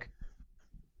it's like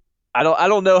I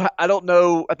don't know. I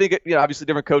think obviously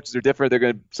different coaches are different.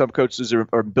 Some coaches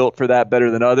are built for that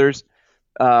better than others.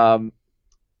 But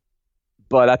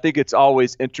I think it's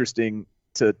always interesting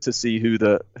to see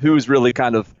who's really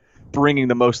kind of bringing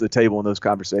the most to the table in those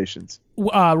conversations.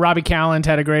 Robbie Calland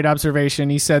had a great observation.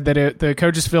 He said that the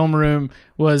coach's film room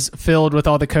was filled with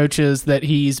all the coaches that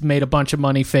he's made a bunch of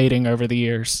money fading over the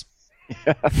years.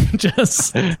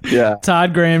 Yeah.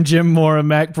 Todd Graham, Jim Mora,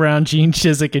 Mac Brown, Gene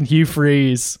Chiswick, and Hugh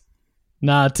Freeze.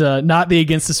 Not the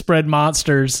against the spread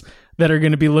monsters that are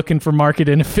going to be looking for market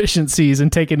inefficiencies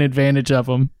and taking advantage of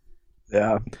them.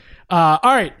 Yeah. All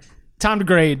right, time to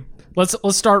grade.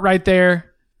 Let's start right there.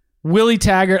 Willie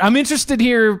Taggart. I'm interested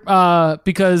here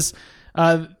because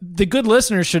the good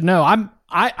listeners should know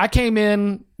I came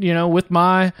in with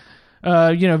my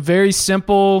very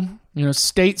simple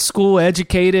state school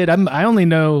educated. I only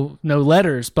know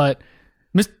letters, but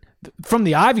from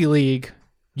the Ivy League,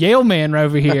 Yale man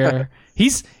over here.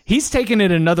 He's taking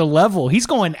it another level. He's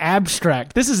going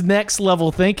abstract. This is next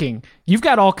level thinking. You've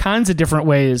got all kinds of different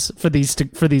ways for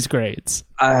these grades.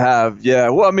 I have, yeah.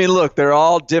 Well, I mean, look, they're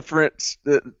all different.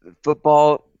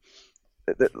 Football,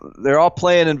 they're all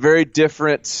playing in very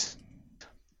different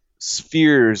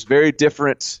spheres, very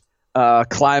different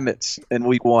climates in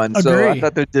week one. Agree. So I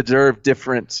thought they deserved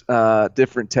different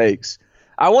takes.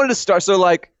 I wanted to start. So,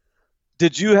 like,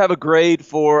 did you have a grade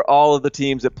for all of the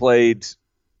teams that played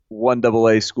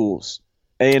 1AA schools?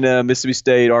 A&M, Mississippi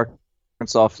State,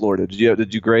 Arkansas, Florida.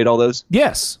 Did you grade all those?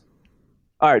 Yes.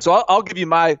 All right. So I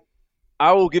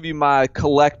will give you my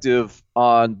collective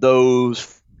on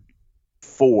those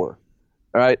 4.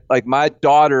 All right. Like, my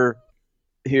daughter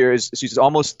here she's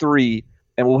almost 3,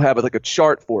 and we'll have like a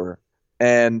chart for her.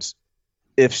 And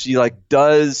if she like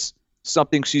does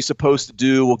something she's supposed to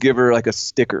do, we'll give her like a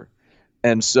sticker.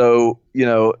 And so,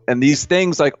 and these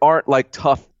things like aren't like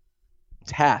tough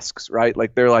tasks, right?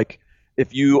 Like, they're like,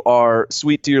 if you are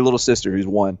sweet to your little sister who's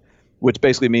 1, which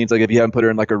basically means like if you haven't put her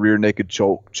in like a rear naked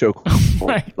choke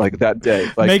right. like that day,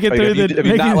 like make it like through if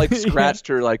you not like scratched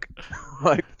her like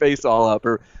face all up,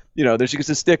 or then she gets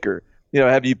a sticker.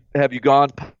 Have you gone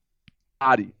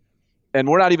potty? And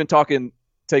we're not even talking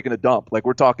taking a dump. Like,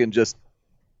 we're talking just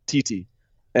TT.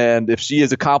 And if she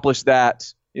has accomplished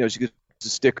that, she gets a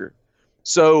sticker.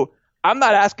 So I'm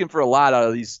not asking for a lot out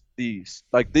of these.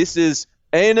 Like, this is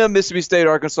A&M, Mississippi State,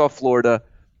 Arkansas, Florida.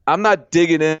 I'm not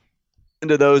digging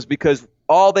into those because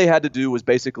all they had to do was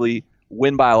basically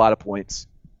win by a lot of points,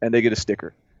 and they get a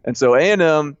sticker. And so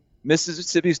A&M,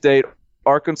 Mississippi State,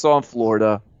 Arkansas, and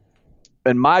Florida,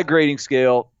 in my grading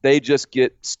scale, they just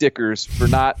get stickers for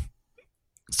not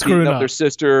beating up their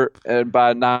sister and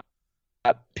by not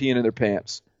peeing in their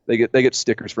pants. They get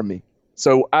stickers from me.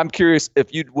 So I'm curious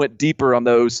if you went deeper on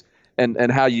those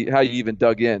and how you even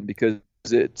dug in, because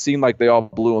it seemed like they all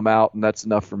blew them out, and that's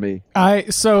enough for me.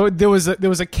 So there was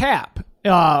a cap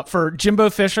for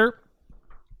Jimbo Fisher.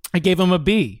 I gave him a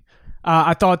B.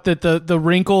 I thought that the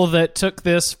wrinkle that took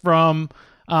this from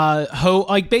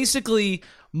basically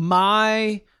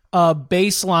my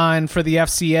baseline for the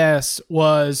FCS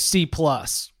was C+,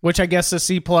 which I guess a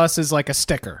C+ is like a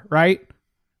sticker, right?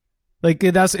 Like,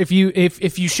 that's if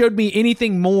you showed me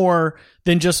anything more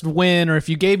than just win, or if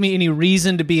you gave me any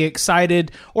reason to be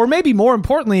excited, or maybe more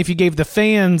importantly, if you gave the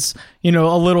fans, a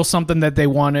little something that they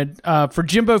wanted. For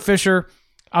Jimbo Fisher,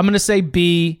 I'm going to say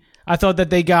B. I thought that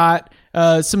they got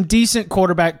some decent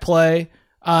quarterback play.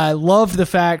 I love the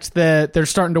fact that they're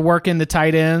starting to work in the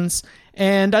tight ends.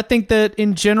 And I think that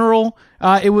in general,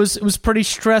 it was pretty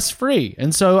stress-free.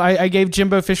 And so I gave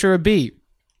Jimbo Fisher a B.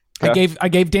 Yeah. I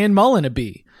gave Dan Mullen a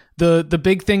B. The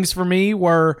big things for me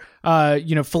were,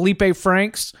 Felipe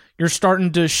Franks. You're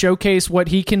starting to showcase what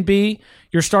he can be.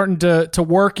 You're starting to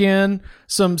work in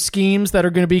some schemes that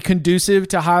are going to be conducive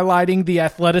to highlighting the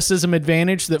athleticism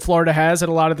advantage that Florida has at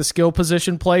a lot of the skill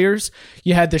position players.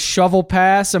 You had the shovel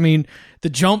pass. I mean, the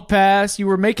jump pass. You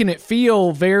were making it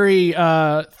feel very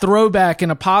throwback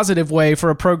in a positive way for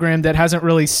a program that hasn't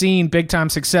really seen big-time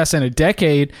success in a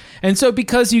decade. And so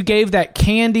because you gave that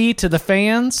candy to the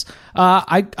fans,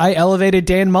 I elevated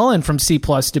Dan Mullen from C+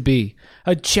 to B.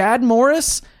 Chad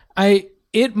Morris,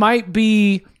 it might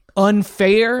be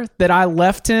unfair that I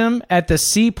left him at the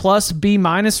C+ B-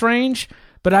 range,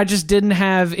 but I just didn't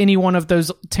have any one of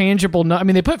those tangible. I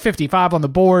mean, they put 55 on the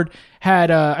board, had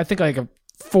I think like a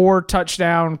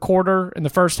 4-touchdown quarter in the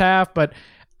first half, but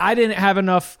I didn't have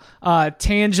enough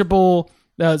tangible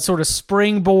sort of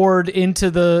springboard into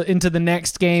the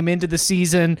next game, into the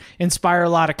season, inspire a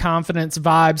lot of confidence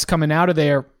vibes coming out of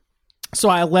there. So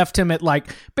I left him at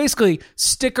like basically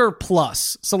sticker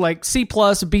plus. So like C+,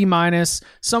 B-,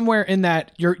 somewhere in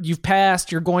that you've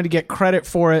passed, you're going to get credit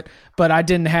for it, but I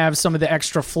didn't have some of the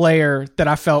extra flair that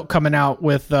I felt coming out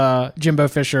with Jimbo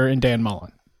Fisher and Dan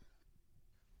Mullen.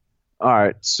 All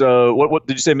right. So what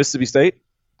did you say, Mississippi State?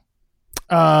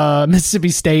 Mississippi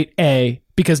State A,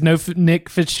 because no Nick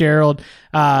Fitzgerald,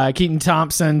 Keaton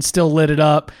Thompson still lit it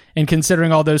up, and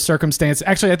considering all those circumstances,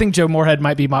 actually I think Joe Moorhead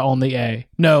might be my only A.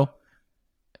 No.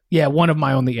 Yeah, one of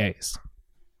my only A's.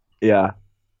 Yeah.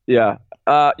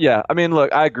 I mean,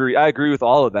 look, I agree with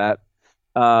all of that.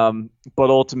 But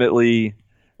ultimately,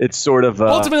 it's sort of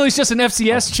ultimately it's just an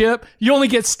FCS chip. You only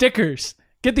get stickers.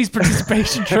 Get these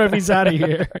participation trophies out of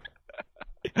here.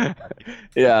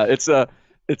 Yeah, it's a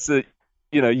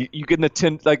you get an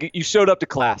attend, like you showed up to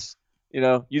class. You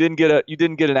didn't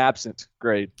get an absent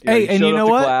grade. Hey, and you know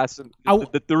what? Class, and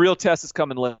the real test is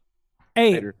coming later.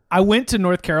 Hey, I went to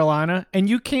North Carolina, and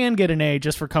you can get an A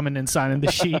just for coming and signing the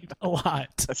sheet a lot.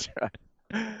 That's right.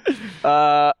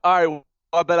 All right. Well,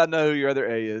 I bet I know who your other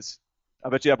A is. I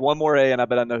bet you have one more A, and I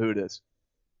bet I know who it is.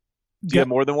 Do you have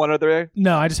more than one other A?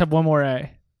 No, I just have one more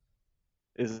A.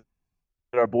 Is it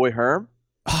our boy Herm?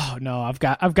 Oh no, I've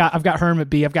got Herm at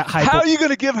B. I've got Heupel. How are you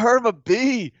going to give Herm a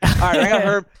B? All right, I got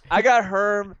Herm. I got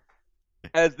Herm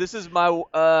as this is my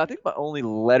I think my only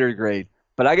letter grade,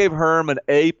 but I gave Herm an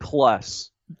A+.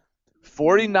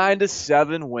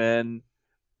 49-7 win.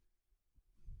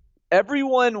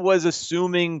 Everyone was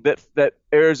assuming that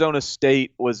Arizona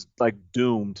State was like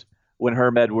doomed when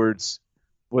Herm Edwards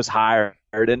was hired.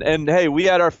 And hey, we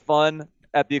had our fun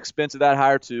at the expense of that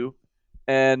hire too.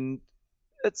 And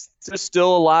there's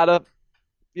still a lot of,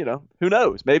 who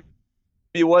knows? Maybe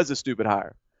it was a stupid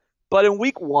hire. But in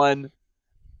week one,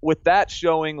 with that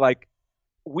showing, like,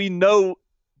 we know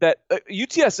that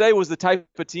UTSA was the type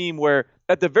of team where,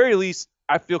 at the very least,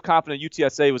 I feel confident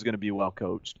UTSA was going to be well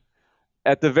coached.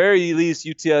 At the very least,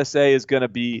 UTSA is going to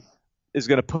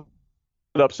put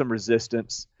up some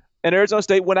resistance. And Arizona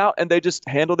State went out and they just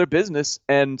handled their business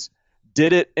and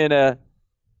did it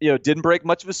didn't break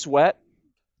much of a sweat,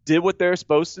 did what they're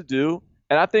supposed to do.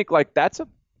 And I think I don't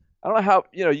know how,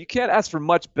 you can't ask for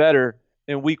much better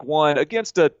in week one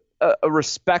against a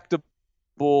respectable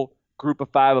group of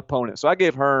 5 opponents. So I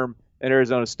gave Herm and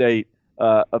Arizona State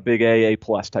a big A+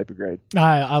 type of grade.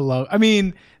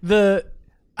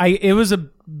 It was a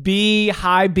B,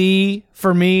 high B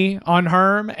for me on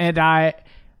Herm, and I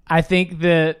think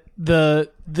that the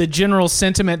general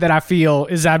sentiment that I feel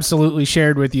is absolutely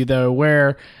shared with you, though,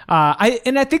 where I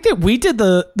think that we did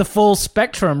the full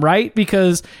spectrum, right?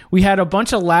 Because we had a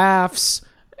bunch of laughs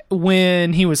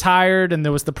when he was hired, and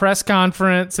there was the press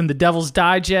conference and the Devil's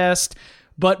Digest,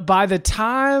 but by the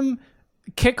time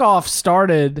kickoff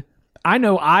started, I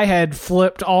know I had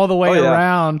flipped all the way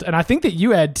around, and I think that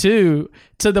you had too,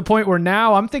 to the point where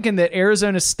now I'm thinking that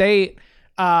Arizona State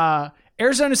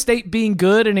being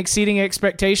good and exceeding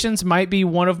expectations might be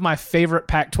one of my favorite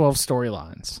Pac-12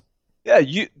 storylines. Yeah,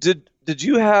 you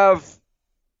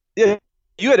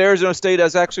had Arizona State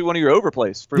as actually one of your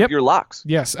overplays for your locks.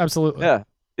 Yes, absolutely.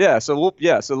 Yeah. So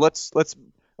let's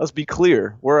be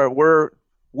clear.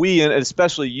 We and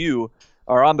especially you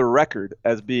are on the record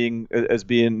as being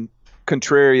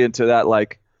contrarian to that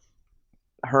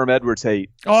Herm Edwards hate.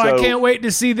 I can't wait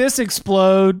to see this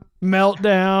explode,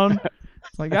 meltdown.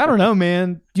 I don't know,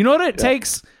 man. You know what it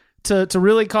takes to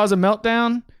really cause a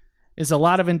meltdown is a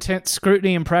lot of intense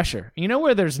scrutiny and pressure. You know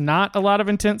where there's not a lot of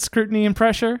intense scrutiny and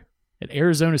pressure? At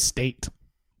Arizona State.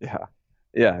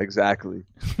 Yeah, exactly.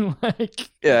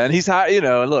 And he's high,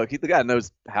 and look, the guy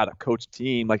knows how to coach a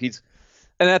team.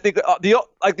 And I think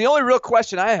the only real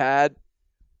question I had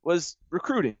was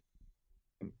recruiting.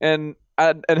 And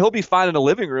he'll be fine in a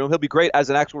living room. He'll be great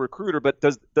as an actual recruiter, but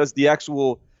does the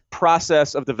actual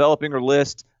process of developing a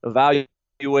list,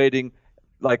 evaluating,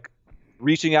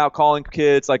 reaching out, calling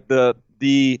kids,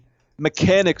 the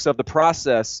mechanics of the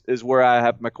process is where I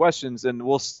have my questions, and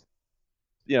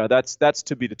that's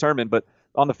to be determined. But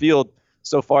on the field,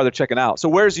 so far they're checking out. So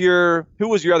who was your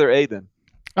other A then?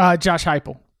 Josh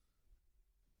Heupel.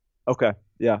 Okay,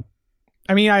 yeah.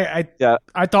 I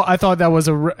thought that was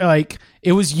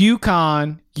it was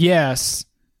UConn, yes,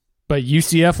 but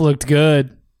UCF looked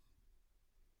good.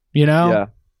 Yeah.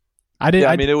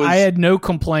 I had no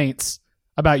complaints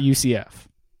about UCF.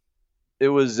 It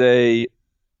was a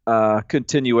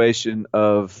continuation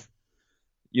of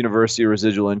university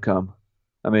residual income.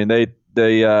 They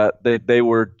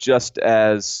were just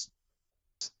as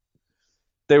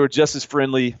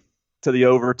friendly to the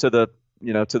over to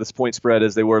this point spread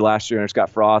as they were last year under Scott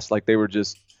Frost. It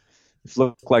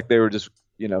looked like they were just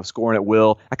scoring at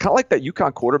will. I kind of like that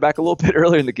UConn quarterback a little bit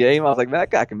earlier in the game. I was like, man,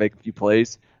 that guy can make a few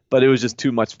plays, but it was just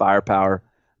too much firepower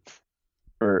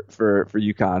for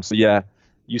UConn. So yeah,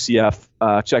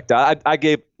 UCF checked out. I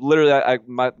gave literally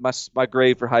my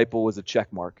grade for Heupel was a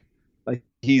check mark.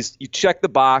 You check the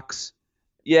box.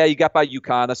 Yeah, you got by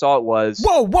UConn. That's all it was.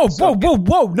 Whoa.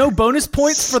 No bonus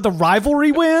points for the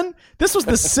rivalry win? This was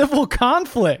the civil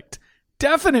conflict.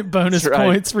 Definite bonus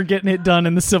points for getting it done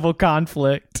in the civil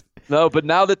conflict. No, but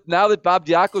now that Bob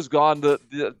Diaco's gone,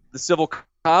 the civil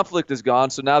conflict is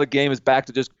gone, so now the game is back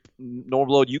to just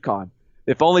normal old UConn.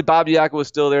 If only Bob Diaco was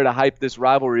still there to hype this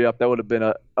rivalry up, that would have been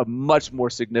a much more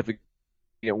significant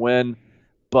win.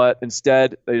 But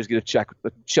instead, they just get a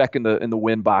check in the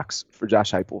win box for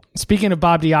Josh Heupel. Speaking of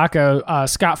Bob Diaco,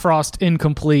 Scott Frost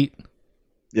incomplete.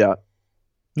 Yeah.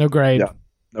 No grade. Yeah.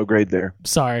 No grade there.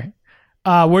 Sorry.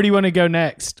 Where do you want to go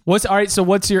next? So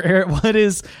what's your what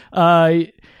is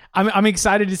I'm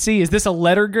excited to see, is this a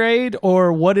letter grade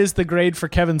or what is the grade for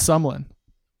Kevin Sumlin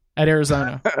at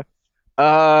Arizona?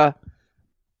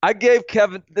 I gave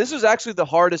Kevin. This was actually the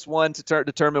hardest one to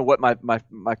determine what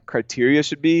my criteria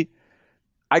should be.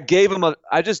 I gave him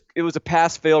it was a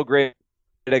pass fail grade.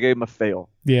 I gave him a fail.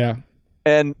 Yeah.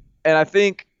 And I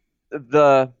think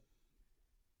the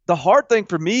hard thing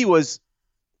for me was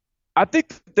I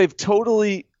think they've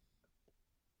totally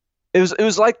it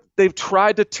was like they've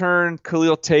tried to turn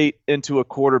Khalil Tate into a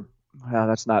quarter. Well,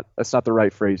 that's not the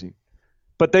right phrasing.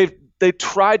 But they've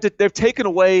taken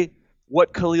away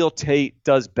what Khalil Tate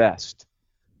does best.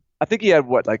 I think he had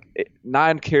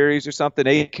 9 carries or something,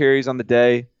 8 carries on the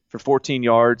day for 14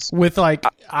 yards. With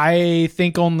I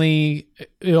think only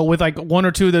with 1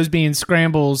 or 2 of those being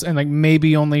scrambles and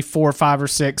maybe only 4, 5, or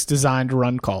 6 designed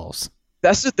run calls.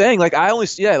 That's the thing.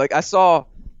 I saw,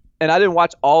 and I didn't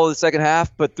watch all of the second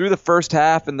half, but through the first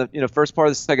half and the first part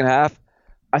of the second half,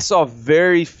 I saw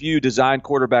very few designed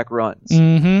quarterback runs.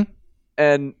 Mm-hmm.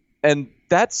 And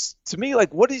that's, to me,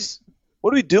 what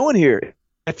are we doing here?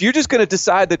 If you're just going to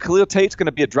decide that Khalil Tate's going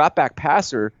to be a drop back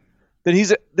passer, then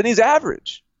he's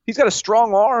average. He's got a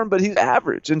strong arm, but he's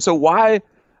average. And so why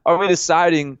are we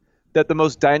deciding that the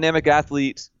most dynamic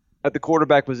athlete at the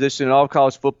quarterback position in all of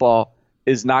college football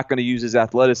is not going to use his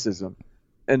athleticism?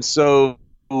 And so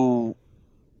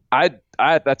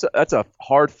that's a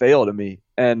hard fail to me.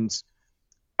 And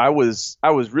I was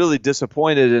really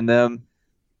disappointed in them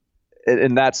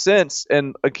in that sense.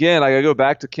 And again, I go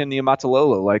back to Ken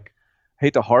Niumatalolo. I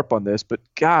hate to harp on this, but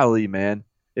golly, man,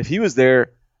 if he was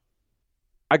there,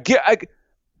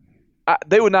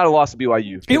 they would not have lost to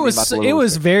BYU. It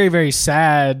was very, very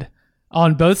sad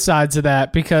on both sides of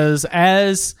that, because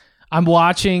as I'm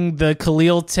watching the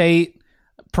Khalil Tate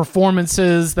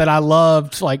performances that I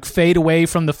loved fade away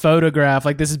from the photograph,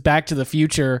 this is Back to the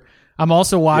Future, I'm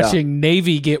also watching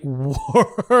Navy get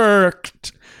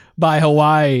worked by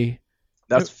Hawaii.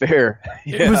 That's fair.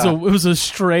 Yeah. It was a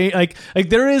straight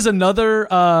there is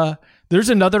another there's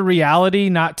another reality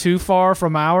not too far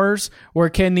from ours where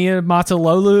Ken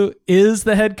Niumatalolo is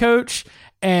the head coach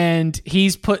and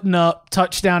he's putting up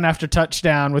touchdown after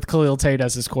touchdown with Khalil Tate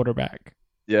as his quarterback.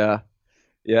 Yeah.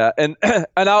 Yeah, and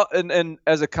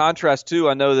as a contrast too,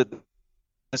 I know that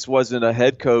this wasn't a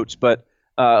head coach, but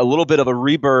a little bit of a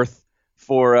rebirth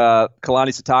for Kalani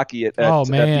Sitake at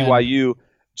BYU.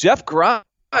 Jeff Grimes,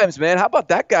 man, how about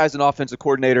that guy as an offensive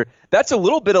coordinator? That's a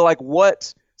little bit of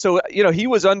what. So he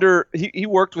was he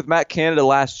worked with Matt Canada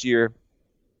last year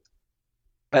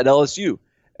at LSU,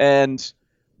 and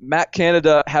Matt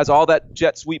Canada has all that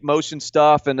jet sweep motion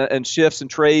stuff and shifts and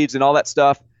trades and all that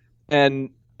stuff, and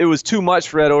it was too much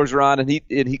for Ed Orgeron,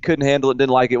 and he couldn't handle it,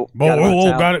 didn't like it.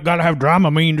 Gotta have drama.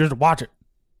 I mean, just watch it.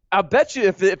 I bet you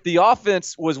if the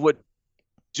offense was what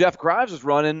Jeff Grimes was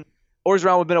running,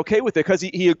 Orgeron would have been okay with it, because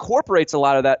he incorporates a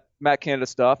lot of that Matt Canada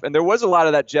stuff, and there was a lot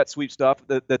of that jet sweep stuff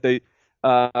that they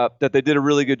did a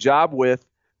really good job with.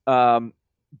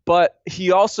 But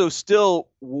he also still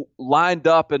lined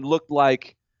up and looked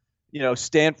like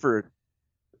Stanford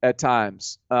at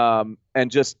times, and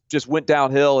just went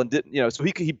downhill and didn't, so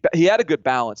he had a good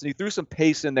balance, and he threw some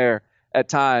pace in there at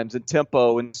times and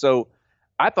tempo. And so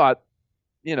I thought,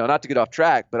 not to get off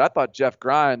track, but I thought Jeff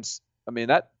Grimes,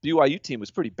 that BYU team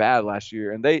was pretty bad last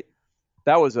year, and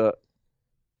that was a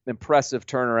impressive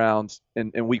turnaround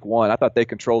in week 1. I thought they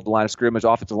controlled the line of scrimmage.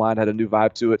 Offensive line had a new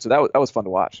vibe to it, so that was fun to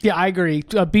watch. Yeah, I agree.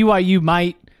 BYU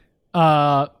might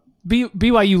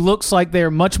BYU looks like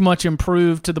they're much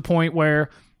improved to the point where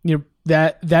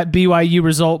that BYU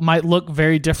result might look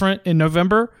very different in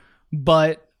November.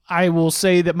 But I will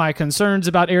say that my concerns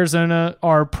about Arizona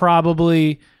are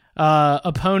probably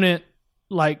opponent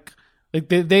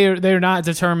they're not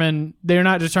determined. They're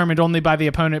not determined only by the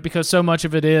opponent, because so much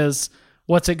of it is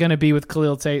what's it going to be with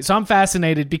Khalil Tate. So I'm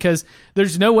fascinated, because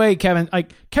there's no way Kevin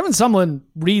Sumlin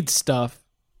reads stuff.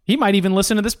 He might even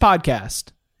listen to this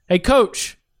podcast. Hey,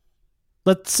 coach,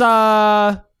 let's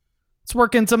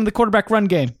work in some of the quarterback run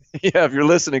game. Yeah, if you're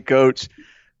listening, coach,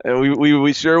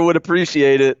 we sure would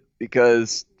appreciate it,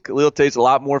 because Khalil Tate's a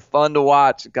lot more fun to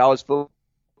watch. College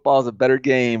football is a better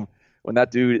game when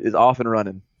that dude is off and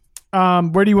running.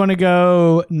 Where do you want to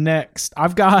go next?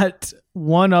 I've got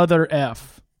one other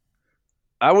F.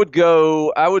 I would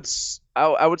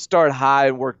start high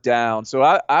and work down. So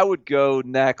I would go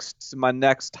next to my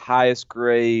next highest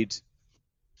grade,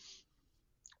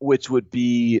 which would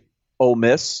be Ole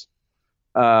Miss.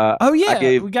 We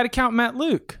got to count Matt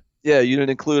Luke. Yeah, you didn't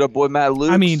include our boy Matt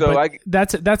Luke.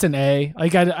 That's an A.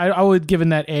 I would give him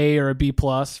that A or a B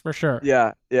plus for sure.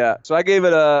 Yeah. So I gave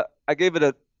it a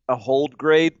hold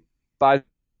grade. Buy,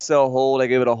 sell, hold. I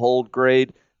gave it a hold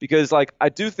grade, because I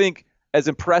do think, as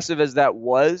impressive as that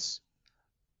was,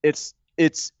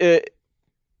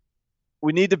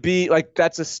 we need to be like,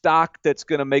 that's a stock that's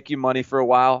going to make you money for a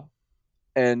while,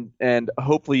 and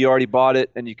hopefully you already bought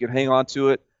it and you can hang on to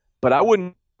it. But I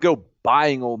wouldn't go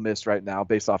buying Ole Miss right now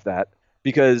based off that,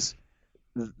 because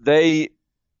they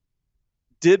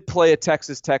did play a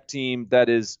Texas Tech team that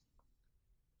is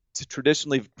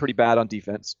traditionally pretty bad on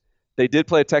defense. They did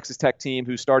play a Texas Tech team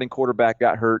whose starting quarterback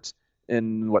got hurt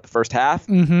in the first half.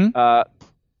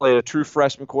 Played a true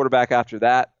freshman quarterback after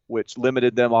that, which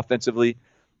limited them offensively.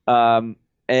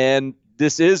 And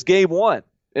this is game one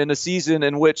in a season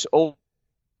in which Ole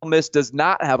Miss does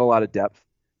not have a lot of depth.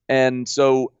 And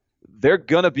so they're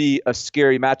going to be a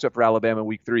scary matchup for Alabama in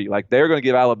week 3. Like, they're going to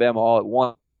give Alabama all at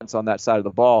once on that side of the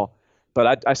ball.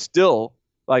 But I still,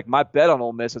 like, my bet on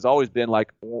Ole Miss has always been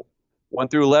like 1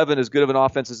 through 11 as good of an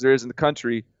offense as there is in the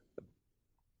country.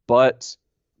 But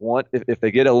if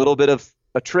they get a little bit of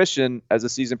attrition as the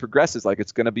season progresses, like,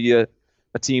 it's going to be a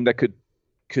team that could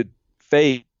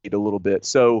fade a little bit.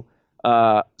 So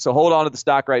hold on to the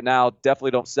stock right now.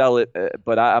 Definitely don't sell it,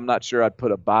 but I'm not sure I'd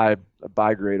put a buy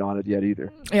grade on it yet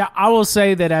either. Yeah, I will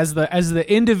say that as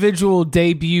the individual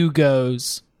debut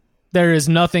goes, there is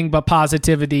nothing but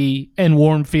positivity and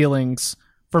warm feelings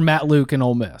for Matt Luke and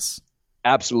Ole Miss.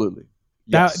 Absolutely.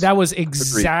 Yes. That was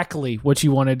exactly what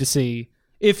you wanted to see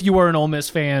if you were an Ole Miss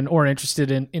fan or interested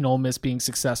in Ole Miss being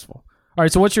successful. All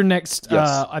right, so what's your next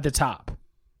at the top?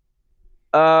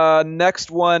 Next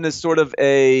one is sort of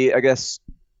I guess,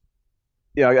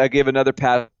 I gave another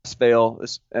pass fail,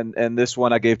 and this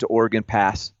one I gave to Oregon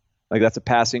pass. Like, that's a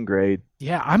passing grade.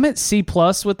 Yeah, I'm at C+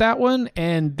 with that one,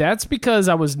 and that's because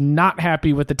I was not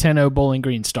happy with the 10-0 Bowling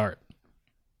Green start.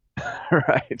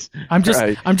 Right. I'm just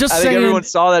I saying. think everyone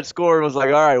saw that score and was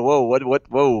like, all right,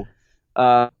 whoa.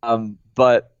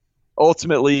 But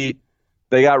ultimately,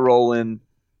 they got rolling.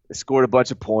 They scored a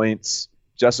bunch of points.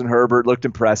 Justin Herbert looked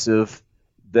impressive.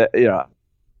 What do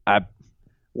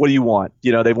you want?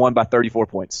 They've won by 34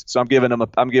 points. So I'm giving them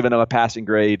a passing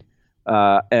grade.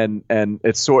 And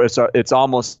it's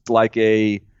almost like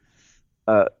an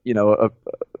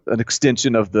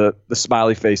extension of the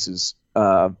smiley faces,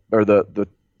 or the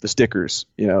stickers.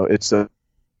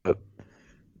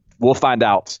 We'll find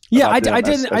out. Yeah, I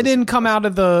didn't come out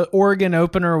of the Oregon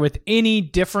opener with any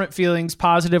different feelings,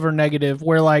 positive or negative,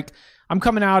 where, like, I'm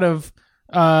coming out of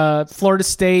Florida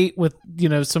State with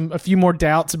a few more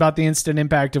doubts about the instant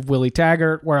impact of Willie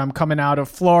Taggart, where I'm coming out of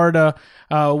Florida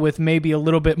with maybe a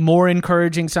little bit more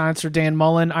encouraging signs for Dan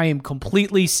Mullen. I am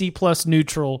completely C+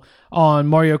 neutral on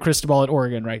Mario Cristobal at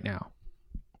Oregon right now.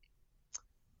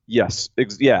 Yes.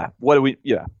 Yeah. What do we?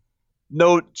 Yeah.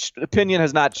 No, opinion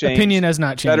has not changed. Opinion has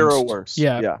not changed. Better or worse.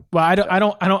 Yeah.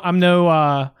 Well, I'm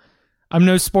no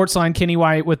Sportsline Kenny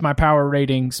White with my power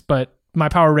ratings, but my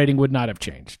power rating would not have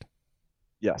changed.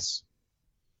 Yes.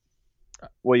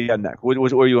 What you got next? Where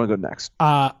do you want to go next?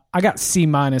 I got C-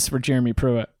 for Jeremy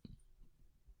Pruitt.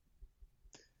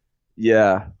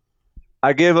 Yeah,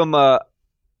 I gave him a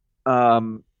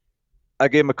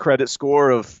credit score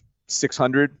of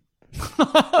 600.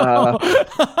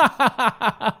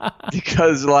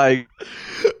 Because, like,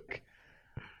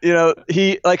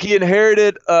 he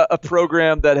inherited a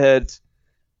program that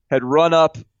had run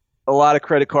up a lot of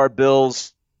credit card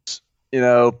bills. We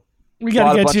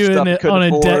got to get you on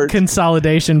a debt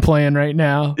consolidation plan right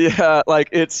now. Yeah, like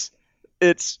it's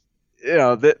it's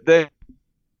going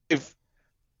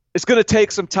to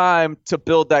take some time to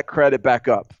build that credit back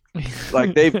up.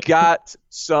 Like, they've got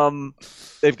some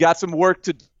work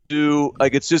to do.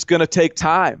 Like, it's just going to take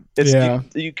time.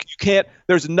 You can't.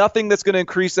 There's nothing that's going to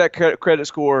increase that credit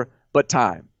score but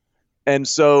time. And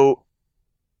so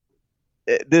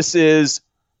this is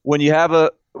when you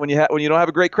don't have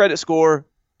a great credit score,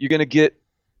 you're going to get,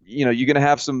 you're going to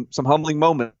have some humbling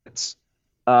moments.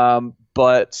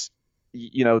 But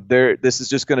this is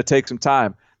just going to take some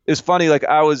time. It's funny. Like,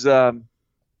 I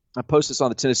posted this on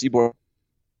the Tennessee board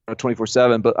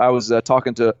 24/7, but I was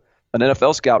talking to an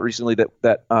NFL scout recently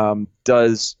that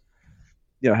does,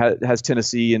 has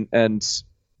Tennessee and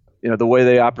the way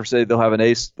they operate, they'll have an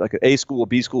A school, a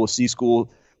B school, a C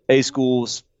school. A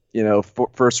schools,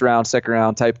 first round, second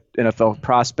round type NFL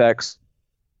prospects.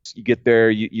 You get there,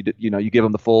 you give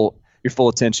them your full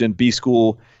attention. B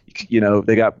school,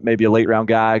 they got maybe a late round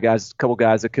a couple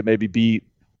guys that could maybe be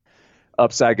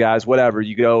upside guys, whatever.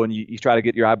 You go and you try to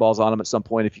get your eyeballs on them at some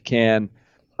point if you can,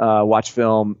 watch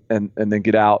film and then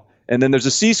get out. And then there's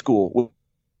a C school,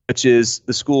 which is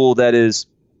the school that is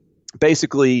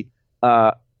basically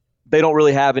they don't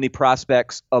really have any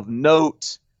prospects of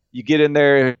note. You get in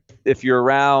there, if you're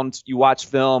around, you watch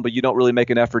film, but you don't really make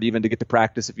an effort even to get to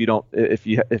practice if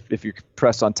you're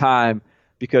pressed on time,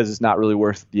 because it's not really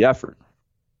worth the effort.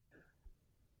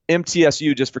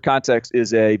 MTSU, just for context,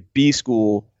 is a B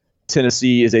school.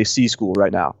 Tennessee is a C school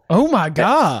right now. Oh my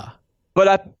God!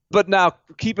 But now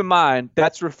keep in mind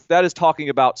that is talking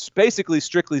about basically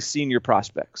strictly senior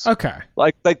prospects. Okay.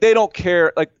 Like they don't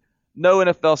care. Like no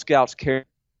NFL scouts care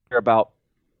about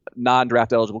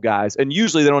non-draft eligible guys, and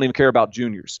usually they don't even care about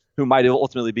juniors who might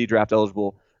ultimately be draft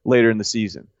eligible later in the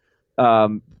season,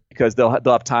 because they'll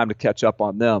have time to catch up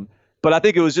on them. But I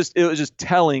think it was just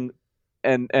telling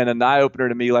and an eye opener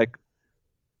to me. Like,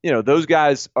 those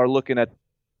guys are looking at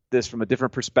this from a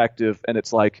different perspective, and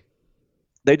it's like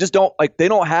they just don't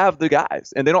have the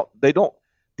guys, and they don't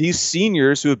these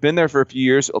seniors who have been there for a few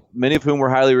years, many of whom were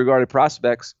highly regarded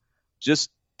prospects, just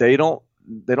they don't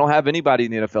have anybody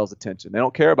in the NFL's attention. They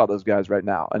don't care about those guys right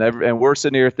now, and we're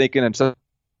sitting here thinking, and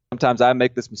sometimes I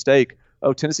make this mistake.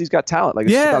 Oh, Tennessee's got talent. Like,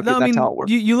 it's about getting that talent work.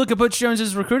 You look at Butch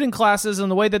Jones's recruiting classes and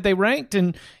the way that they ranked,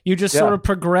 and you just sort of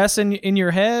progress in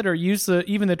your head, or use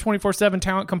even the 24/7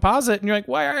 talent composite, and you're like,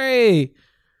 "Why?"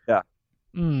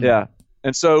 Yeah.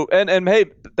 And so, and hey,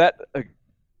 that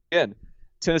again,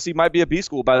 Tennessee might be a B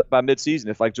school by midseason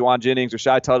if like Juwan Jennings or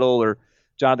Shy Tuttle or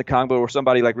Jonathan Kongbo or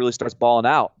somebody like really starts balling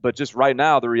out. But just right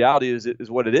now, the reality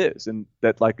is what it is, and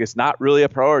that like it's not really a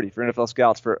priority for NFL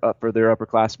scouts for their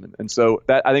upperclassmen. And so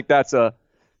that I think that's a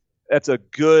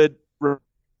good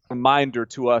reminder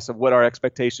to us of what our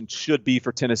expectations should be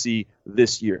for Tennessee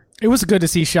this year. It was good to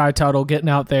see Shy Tuttle getting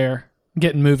out there,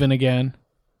 getting moving again.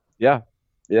 Yeah.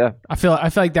 I feel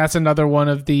like that's another one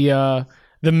of the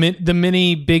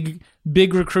many big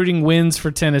recruiting wins for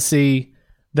Tennessee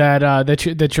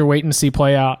that you're waiting to see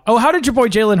play out. Oh, how did your boy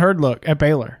Jalen Hurd look at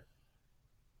Baylor?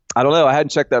 I don't know. I hadn't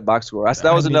checked that box score.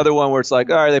 That was another one where it's like,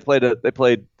 all right, they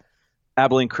played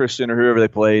Abilene Christian or whoever they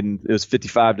played, and it was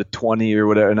 55-20 or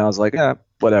whatever. And I was like,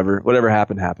 whatever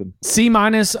happened. C-,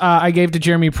 I gave to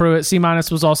Jeremy Pruitt. C-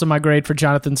 was also my grade for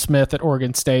Jonathan Smith at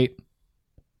Oregon State.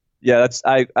 Yeah,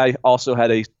 I also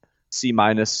had a C-.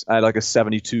 I had like a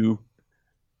 72.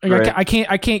 I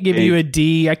can't give you a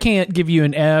D. I can't give you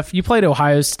an F. You played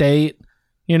Ohio State,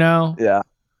 Yeah.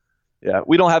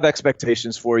 We don't have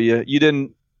expectations for you. You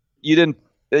didn't.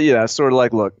 Sort of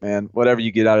like, look, man, whatever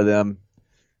you get out of them,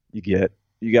 you get.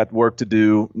 You got work to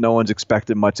do. No one's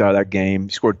expected much out of that game. You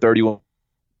scored 31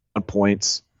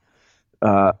 points.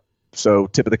 So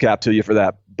tip of the cap to you for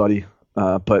that, buddy.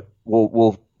 But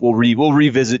we'll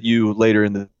revisit you later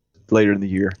in the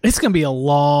year. It's going to be a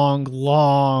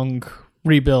long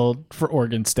rebuild for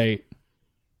Oregon State.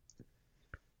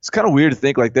 It's kind of weird to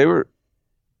think like they were.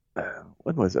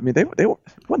 When was it? I mean, they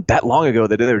wasn't that long ago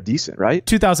that they were decent, right?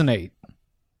 2008.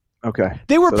 Okay.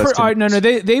 They were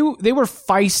they were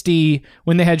feisty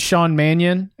when they had Sean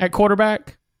Mannion at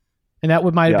quarterback, and that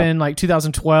might have been like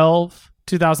 2012,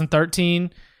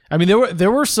 2013. I mean,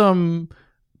 there were some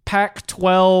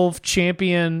Pac-12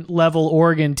 champion level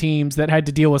Oregon teams that had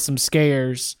to deal with some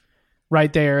scares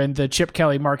right there in the Chip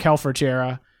Kelly, Mark Helfrich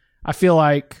era. I feel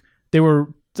like they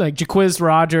were like Jaquiz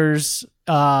Rogers.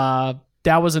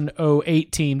 That was an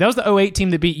 08 team. That was the 08 team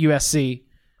that beat USC,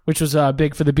 which was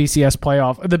big for the BCS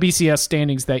playoff, the BCS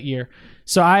standings that year.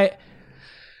 So I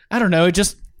don't know.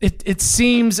 It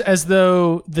seems as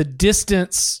though the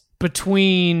distance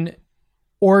between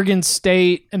Oregon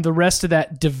State and the rest of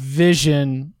that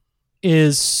division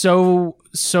is so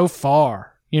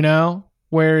far,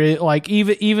 where it like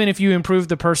even if you improve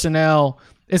the personnel,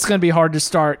 it's going to be hard to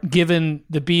start giving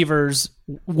the Beavers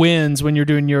wins when you're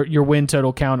doing your win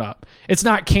total count up. It's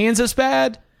not Kansas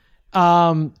bad,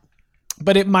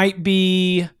 but it might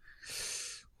be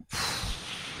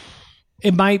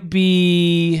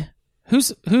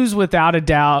who's without a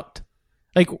doubt.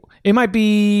 Like it might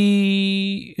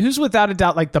be who's without a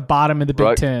doubt like the bottom of the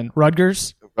Big Ten.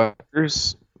 Rutgers,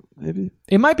 maybe.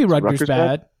 It might be Rutgers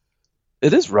bad.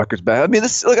 It is Rutgers bad. I mean,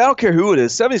 this I don't care who it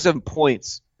is. 77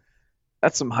 points.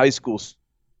 That's some high school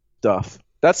stuff.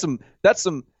 That's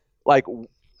some like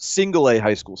single A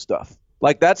high school stuff.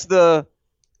 Like that's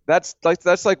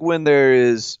like when there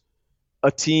is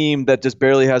a team that just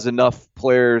barely has enough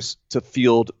players to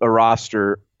field a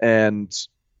roster, and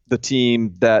the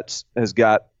team that has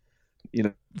got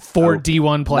 4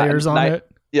 D1 players on it.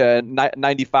 Yeah,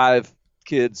 95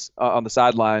 kids on the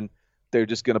sideline. They're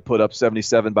just going to put up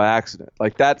 77 by accident.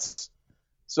 Like that's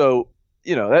so.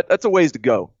 That's a ways to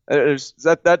go.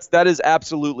 That is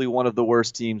absolutely one of the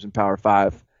worst teams in Power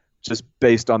 5, just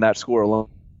based on that score alone,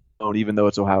 even though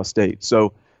it's Ohio State.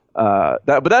 So,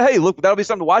 hey, look, that'll be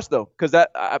something to watch though, because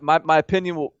my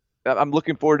opinion will. I'm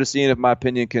looking forward to seeing if my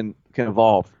opinion can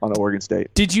evolve on Oregon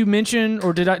State. Did you mention,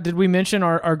 or did we mention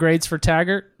our grades for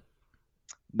Taggart?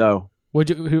 No. What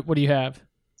do you have?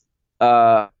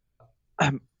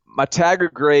 my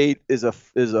Taggart grade is a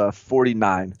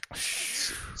 49.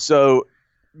 So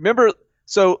remember,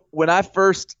 when I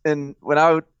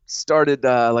started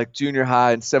like junior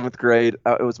high and 7th grade,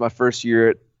 it was my first year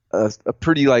at a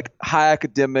pretty like high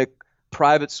academic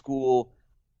private school,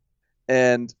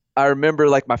 and I remember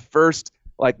like my first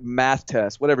like math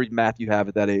test, whatever math you have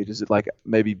at that age, is it like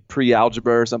maybe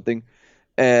pre-algebra or something?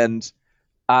 And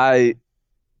I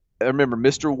remember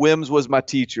Mr. Wims was my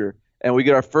teacher, and we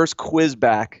get our first quiz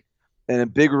back, and in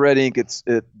big red ink,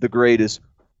 the grade is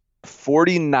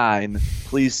 49.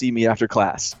 Please see me after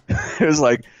class. It was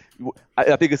like,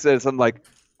 I think it said something like,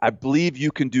 I believe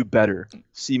you can do better.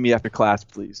 See me after class,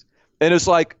 please. And it's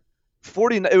like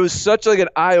 49. It was such like an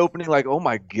eye-opening, like, oh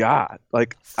my God,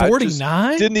 like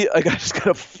 49. I just got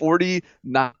a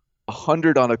 49,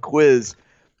 100 on a quiz.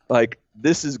 Like,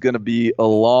 this is going to be a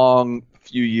long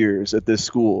few years at this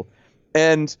school.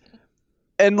 And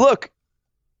look,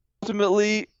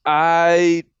 ultimately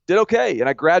I did okay and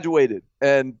I graduated,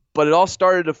 but it all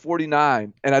started at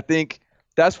 49. And I think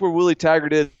that's where Willie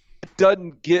Taggart is. It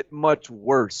doesn't get much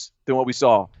worse than what we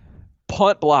saw.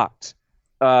 Punt blocked,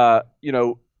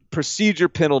 procedure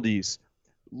penalties,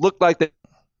 looked like they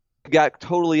got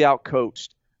totally outcoached.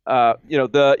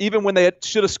 Even when they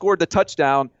should have scored the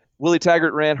touchdown, Willie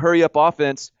Taggart ran hurry up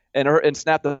offense and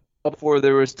snapped the ball before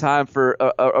there was time for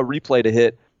a replay to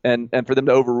hit and for them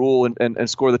to overrule and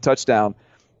score the touchdown.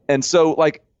 And so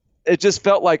like it just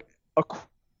felt like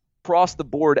across the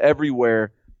board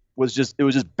everywhere was just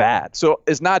bad. So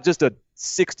it's not just a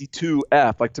 62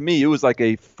 F. Like to me, it was like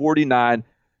a 49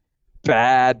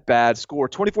 bad score.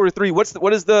 24-3.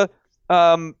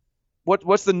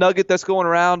 What's the nugget that's going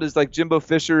around is like Jimbo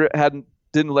Fisher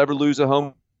didn't ever lose a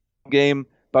home game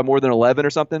by more than 11 or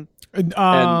something.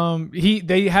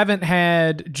 They haven't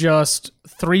had just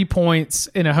 3 points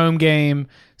in a home game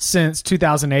since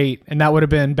 2008, and that would have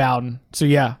been Bowden. So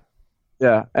yeah, they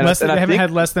haven't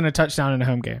had less than a touchdown in a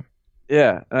home game.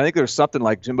 Yeah, and I think there's something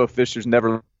like Jimbo Fisher's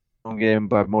never lost a home game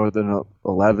by more than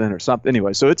 11 or something.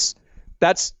 Anyway, so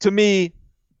that's to me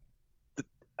the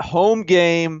home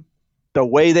game, the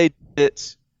way they did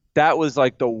it, that was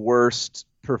like the worst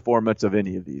performance of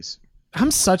any of these. I'm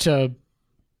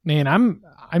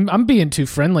being too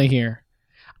friendly here.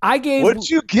 What did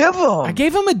you give them? I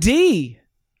gave them a D.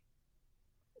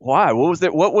 Why? What was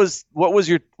that? What was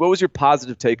your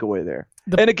positive takeaway there?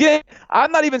 And again,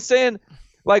 I'm not even saying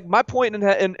like my point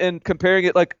in comparing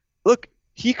it. Like, look,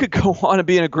 he could go on and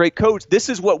being a great coach. This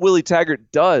is what Willie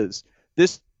Taggart does.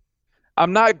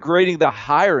 I'm not grading the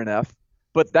higher enough,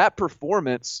 but that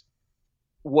performance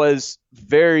was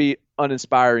very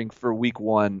uninspiring for week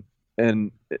one,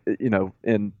 and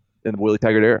in the Willie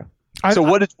Taggart era. What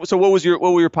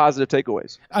were your positive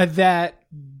takeaways? That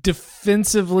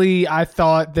defensively, I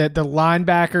thought that the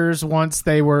linebackers, once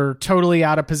they were totally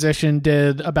out of position,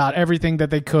 did about everything that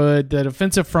they could. The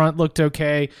defensive front looked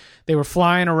okay. They were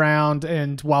flying around,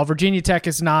 and while Virginia Tech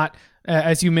is not,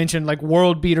 as you mentioned, like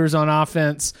world beaters on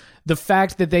offense, the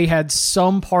fact that they had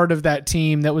some part of that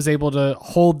team that was able to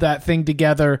hold that thing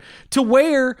together to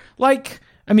where, like,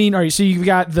 I mean, all right, so you've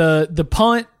got the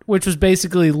punt, which was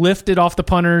basically lifted off the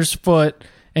punter's foot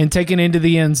and taken into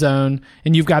the end zone,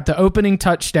 and you've got the opening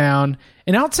touchdown.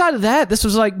 And outside of that, this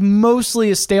was like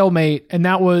mostly a stalemate, and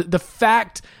that was the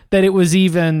fact that it was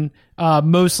even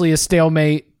mostly a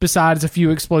stalemate besides a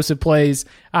few explosive plays,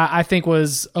 I think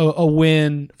was a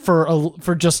win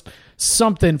for just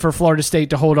something for Florida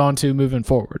State to hold on to moving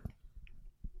forward.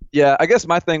 Yeah, I guess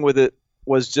my thing with it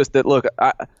was just that, look,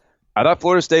 I thought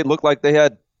Florida State looked like they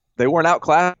weren't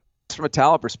outclassed from a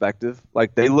talent perspective.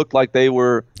 Like they looked like they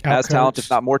were as talented, if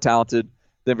not more talented,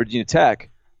 than Virginia Tech.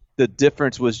 The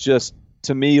difference was just,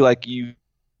 to me, like you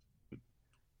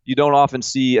don't often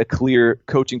see a clear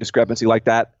coaching discrepancy like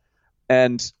that.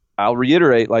 And I'll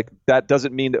reiterate, like that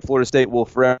doesn't mean that Florida State will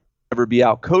forever be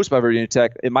outcoached by Virginia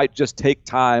Tech. It might just take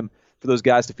time for those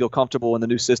guys to feel comfortable in the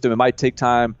new system. It might take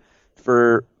time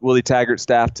for Willie Taggart's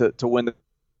staff to win their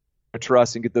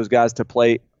trust and get those guys to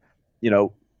play,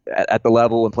 at the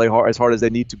level and play as hard as they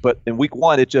need to. But in week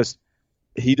one, Florida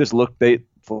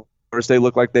State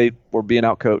looked like they were being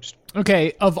outcoached.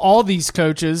 Okay, of all these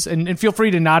coaches, and feel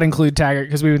free to not include Taggart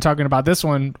because we've been talking about this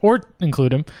one, or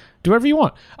include him, do whatever you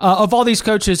want. Of all these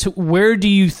coaches, where do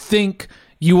you think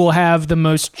you will have the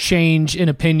most change in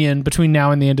opinion between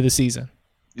now and the end of the season?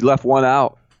 You left one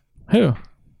out. Who?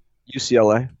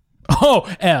 UCLA. Oh,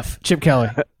 F. Chip Kelly.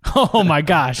 Oh, my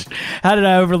gosh. How did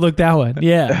I overlook that one?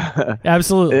 Yeah,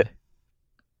 absolutely.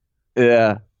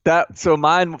 Yeah. So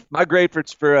my grade for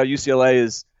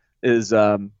UCLA is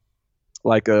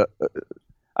like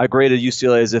I graded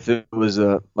UCLA as if it was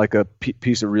like a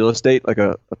piece of real estate, like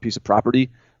a piece of property,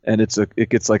 and it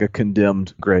gets like a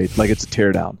condemned grade, like it's a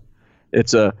teardown.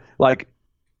 It's like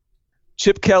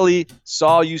Chip Kelly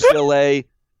saw UCLA,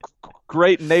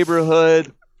 great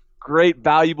neighborhood, great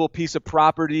valuable piece of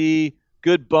property,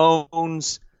 good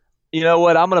bones. You know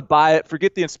what? I'm going to buy it.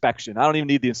 Forget the inspection. I don't even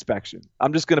need the inspection.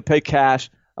 I'm just going to pay cash.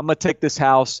 I'm going to take this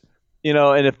house,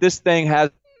 and if this thing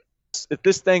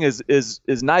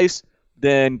is nice,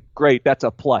 then great. That's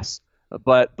a plus.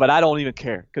 But I don't even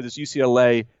care because it's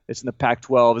UCLA. It's in the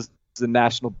Pac-12. It's the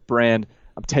national brand.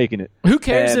 I'm taking it. Who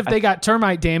cares if they got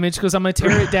termite damage because I'm going to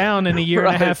tear it down in a year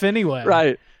and a half anyway.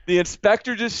 Right. The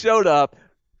inspector just showed up,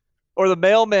 or the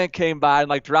mailman came by and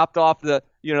like dropped off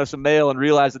some mail and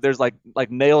realized that there's like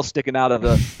nails sticking out of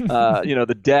the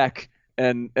the deck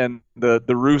and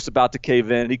the roof's about to cave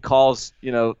in. He calls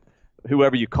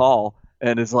whoever you call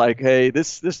and is like, hey,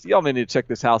 this y'all may need to check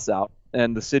this house out.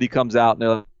 And the city comes out and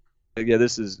they're like, yeah,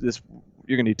 this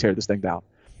you're gonna need to tear this thing down.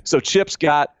 So Chip's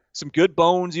got some good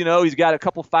bones, he's got a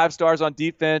couple 5-stars on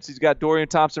defense. He's got Dorian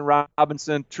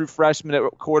Thompson-Robinson, true freshman at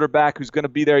quarterback, who's going to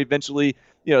be there eventually.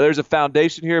 There's a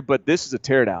foundation here, but this is a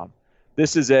teardown.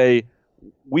 This is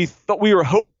we were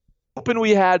hoping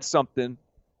we had something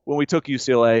when we took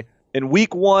UCLA. In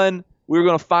week 1, we were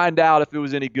going to find out if it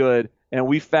was any good, and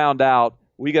we found out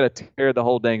we got to tear the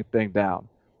whole dang thing down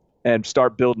and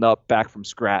start building up back from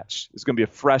scratch. It's going to be a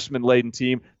freshman-laden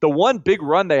team. The one big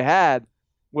run they had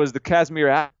was the Casimir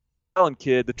Allen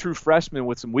kid, the true freshman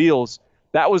with some wheels.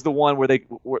 That was the one where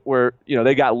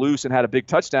they got loose and had a big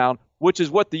touchdown, which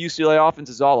is what the UCLA offense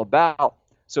is all about.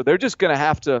 So they're just going to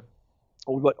have to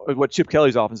what Chip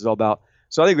Kelly's offense is all about.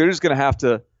 So I think they're just going to have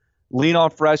to lean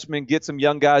on freshmen, get some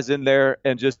young guys in there,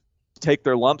 and just take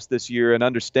their lumps this year and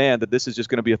understand that this is just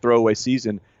going to be a throwaway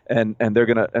season, and they're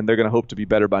gonna hope to be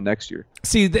better by next year.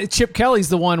 See, Chip Kelly's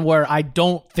the one where I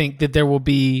don't think that there will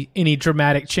be any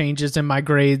dramatic changes in my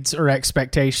grades or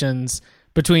expectations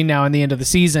between now and the end of the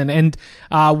season. And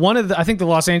I think the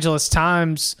Los Angeles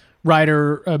Times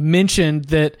writer mentioned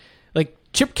that like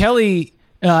Chip Kelly,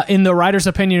 in the writer's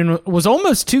opinion, was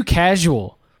almost too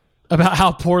casual about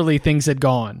how poorly things had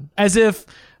gone, as if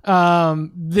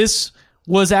this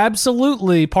was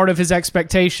absolutely part of his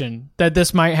expectation that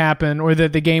this might happen or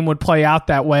that the game would play out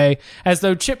that way, as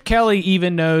though Chip Kelly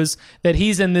even knows that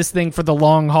he's in this thing for the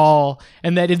long haul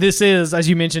and that this is, as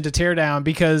you mentioned, a teardown.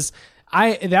 Because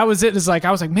that was it. It's like,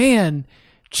 I was like, man,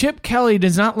 Chip Kelly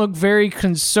does not look very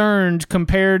concerned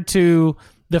compared to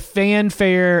the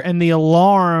fanfare and the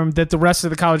alarm that the rest of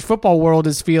the college football world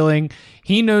is feeling.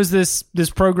 He knows this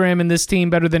program and this team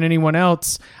better than anyone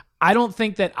else. I don't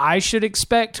think that I should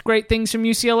expect great things from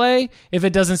UCLA if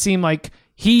it doesn't seem like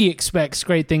he expects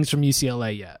great things from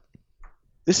UCLA yet.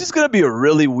 This is going to be a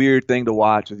really weird thing to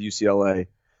watch with UCLA.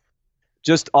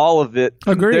 Just all of it.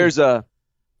 Agreed. There's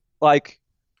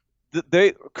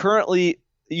they currently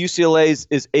UCLA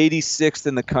is 86th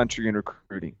in the country in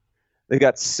recruiting. They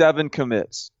got 7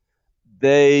 commits.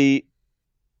 They're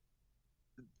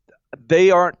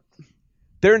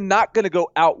not going to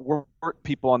go outwork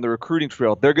people on the recruiting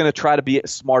trail. They're going to try to be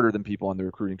smarter than people on the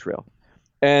recruiting trail.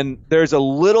 And there's a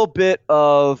little bit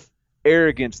of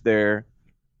arrogance there.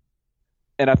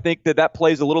 And I think that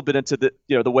plays a little bit into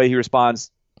the way he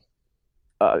responds,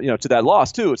 to that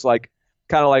loss too. It's like,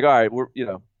 kind of like, all right,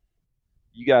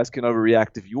 you guys can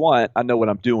overreact if you want. I know what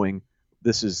I'm doing.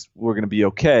 We're going to be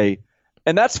okay.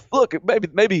 And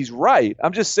maybe he's right.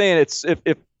 I'm just saying it's, if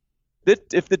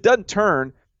it doesn't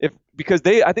turn, because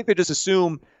I think they just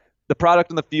assume the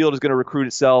product on the field is going to recruit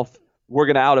itself. We're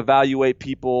going to out-evaluate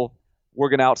people. We're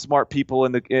going to outsmart people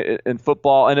in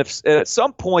football. And if at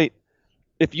some point,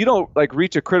 if you don't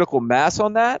reach a critical mass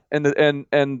on that, and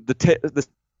the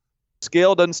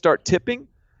scale doesn't start tipping,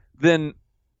 then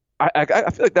I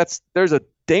feel like there's a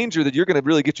danger that you're going to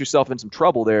really get yourself in some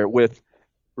trouble there with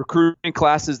recruiting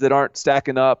classes that aren't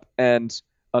stacking up and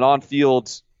an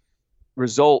on-field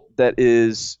result that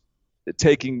is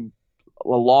taking a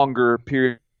longer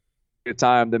period of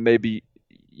time than maybe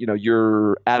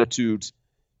your attitude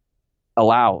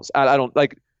allows. I don't you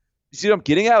see what I'm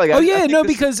getting at?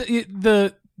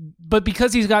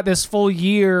 Because he's got this full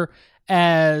year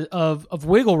of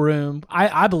wiggle room.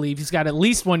 I believe he's got at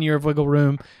least 1 year of wiggle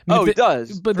room. He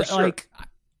does. But sure.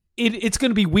 It's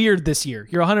going to be weird this year.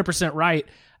 You're 100% right.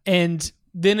 And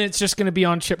then it's just going to be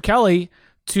on Chip Kelly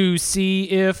to see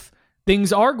if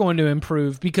things are going to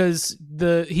improve, because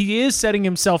he is setting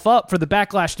himself up for the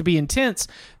backlash to be intense.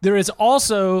 There is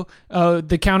also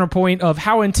the counterpoint of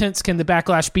how intense can the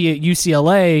backlash be at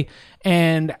UCLA,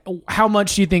 and how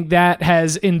much do you think that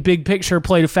has, in big picture,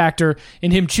 played a factor in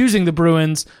him choosing the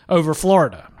Bruins over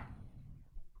Florida?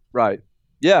 Right.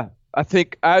 Yeah, I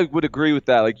think I would agree with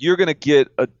that. Like, you're going to get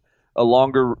a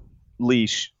longer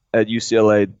leash at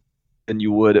UCLA than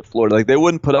you would at Florida. Like, they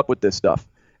wouldn't put up with this stuff.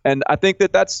 And I think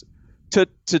that's to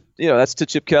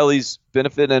Chip Kelly's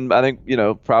benefit. And I think,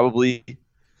 probably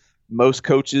most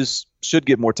coaches should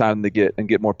get more time than they get and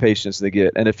get more patience than they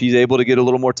get. And if he's able to get a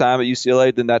little more time at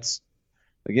UCLA, then I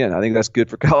think that's good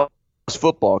for college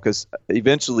football, because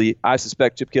eventually I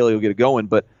suspect Chip Kelly will get it going.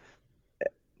 But,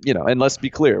 and let's be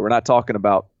clear, we're not talking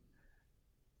about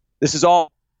 – this is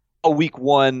all a week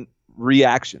one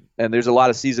reaction, and there's a lot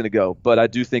of season to go. But I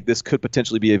do think this could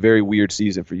potentially be a very weird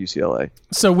season for UCLA.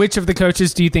 So which of the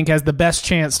coaches do you think has the best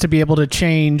chance to be able to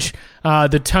change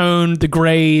the tone, the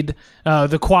grade,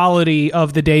 the quality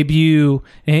of the debut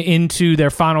into their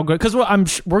final grade? Because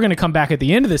we're going to come back at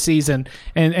the end of the season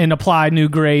and apply new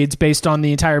grades based on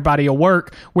the entire body of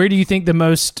work. Where do you think the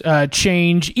most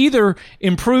change, either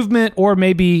improvement or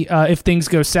maybe if things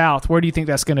go south, where do you think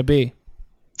that's going to be?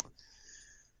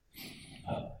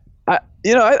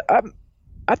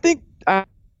 I think I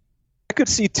could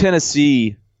see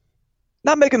Tennessee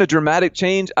not making a dramatic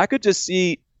change. I could just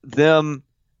see them,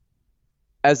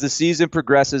 as the season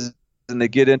progresses and they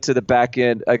get into the back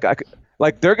end,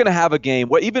 like they're going to have a game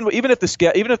where even if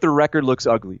the record looks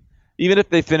ugly, even if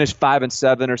they finish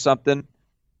 5-7 or something,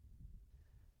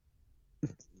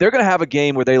 they're going to have a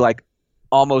game where they like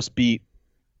almost beat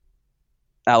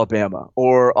Alabama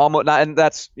or almost not, and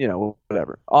that's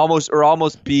whatever,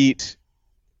 almost beat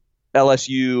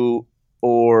LSU,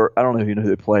 or I don't know who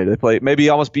they played. They played maybe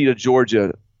almost beat a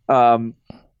Georgia, and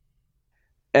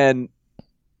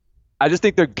I just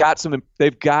think they've got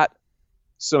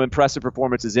some impressive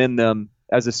performances in them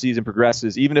as the season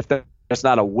progresses, even if that's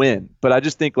not a win. But I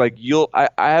just think I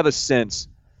have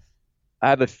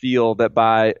a feel that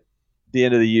by the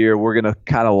end of the year we're gonna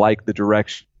kind of like the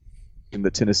direction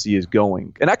that Tennessee is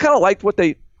going, and I kind of liked what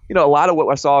they, a lot of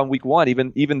what I saw in week one,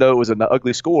 even though it was an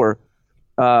ugly score.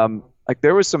 There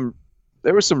was some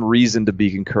reason to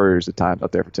be encouraged at times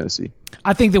out there for Tennessee.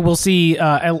 I think that we'll see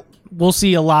a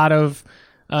lot of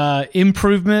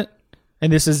improvement,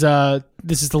 and this is a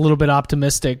little bit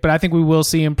optimistic, but I think we will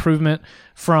see improvement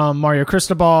from Mario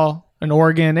Cristobal in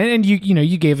Oregon, and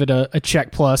you gave it a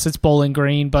check plus. It's Bowling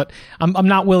Green, but I'm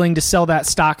not willing to sell that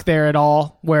stock there at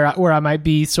all, where I might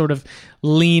be sort of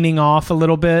leaning off a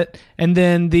little bit. And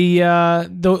then the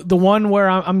one where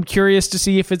I'm curious to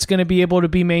see if it's going to be able to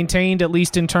be maintained, at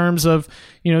least in terms of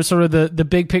sort of the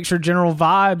big picture general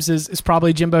vibes, is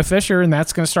probably Jimbo Fisher, and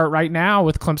that's going to start right now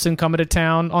with Clemson coming to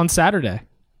town on Saturday.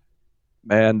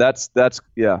 Man, that's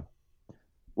yeah,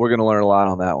 we're going to learn a lot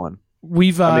on that one.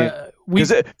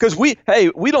 Because we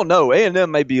don't know.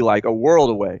 A&M may be like a world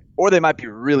away, or they might be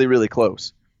really, really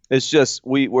close. It's just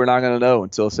we're not going to know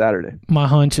until Saturday. My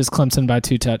hunch is Clemson by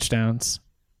 2 touchdowns,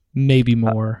 maybe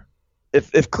more.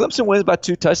 If Clemson wins by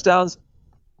 2 touchdowns,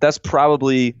 that's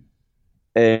probably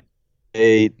that's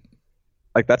a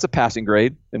passing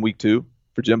grade in week 2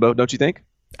 for Jimbo, don't you think?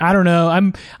 I don't know.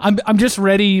 I'm just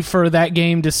ready for that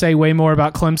game to say way more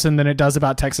about Clemson than it does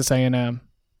about Texas A&M.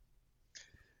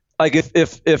 Like if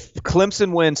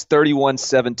Clemson wins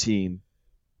 31-17,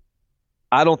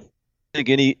 I don't think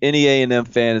any A&M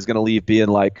fan is going to leave being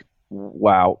like,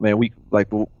 "Wow, man,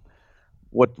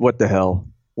 what the hell?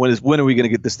 When are we going to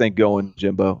get this thing going,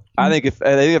 Jimbo?" I think if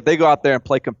they go out there and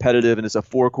play competitive and it's a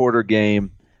 4-quarter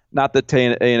game, not that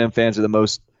A&M fans are the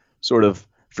most sort of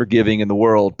forgiving in the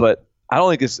world, but I don't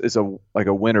think it's a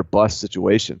win or bust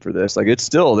situation for this. Like, it's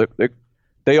still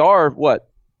they are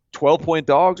what, 12-point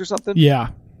dogs or something? Yeah.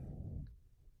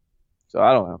 So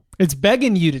I don't know. It's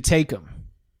begging you to take them.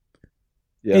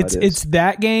 Yeah, it's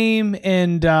that game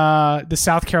and the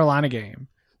South Carolina game.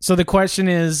 So the question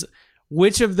is,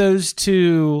 which of those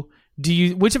two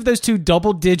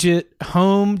double-digit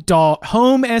home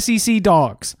SEC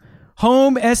dogs,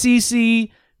 home SEC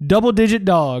double-digit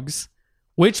dogs,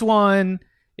 which one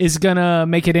is gonna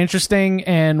make it interesting,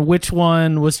 and which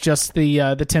one was just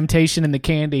the temptation and the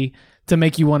candy to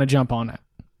make you want to jump on it?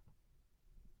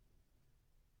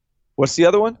 What's the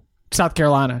other one? South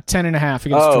Carolina, 10.5 against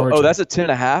Georgia. Oh, that's a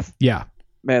 10.5? Yeah.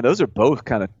 Man, those are both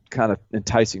kind of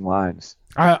enticing lines.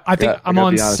 I think I'm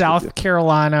on South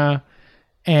Carolina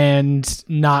and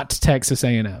not Texas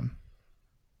A&M.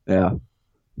 Yeah.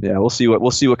 Yeah, we'll see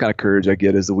what kind of courage I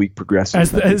get as the week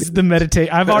progresses. As the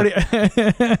meditate, I've already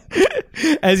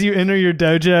as you enter your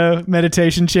dojo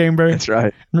meditation chamber. That's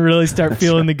right. And really start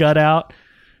feeling the gut out.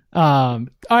 All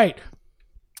right.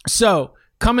 So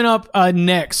Coming up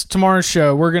next, tomorrow's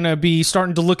show, we're going to be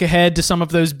starting to look ahead to some of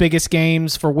those biggest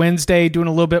games for Wednesday, doing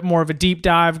a little bit more of a deep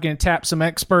dive. We're going to tap some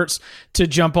experts to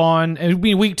jump on. And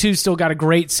week 2 still got a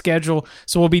great schedule,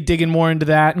 so we'll be digging more into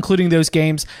that, including those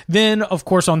games. Then, of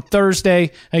course, on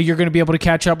Thursday, you're going to be able to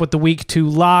catch up with the week 2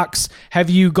 locks. Have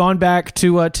you gone back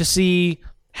to see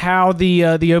how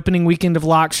the opening weekend of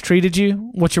locks treated you?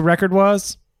 What your record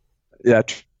was? Yeah,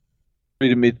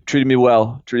 treated me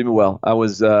well. I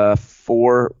was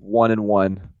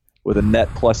 4-1-1 with a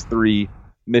net +3.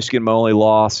 Michigan my only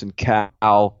loss, and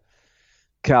Cal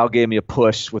gave me a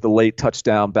push with a late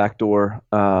touchdown backdoor,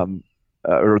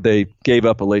 or they gave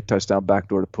up a late touchdown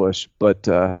backdoor to push. But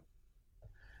so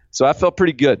I felt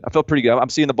pretty good. I'm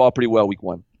seeing the ball pretty well week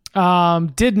 1.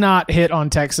 Did not hit on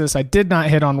Texas. I did not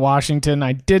hit on Washington.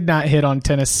 I did not hit on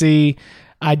Tennessee.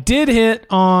 I did hit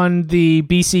on the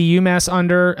BC UMass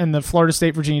under and the Florida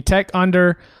State Virginia Tech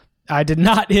under. I did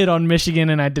not hit on Michigan,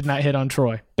 and I did not hit on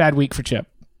Troy. Bad week for Chip.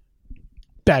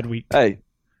 Bad week. Hey,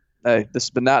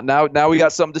 this, but now we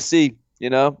got something to see.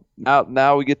 You know,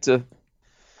 now we get to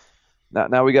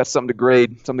now we got something to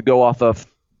grade, something to go off of.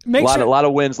 A lot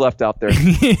of wins left out there.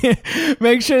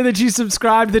 Make sure that you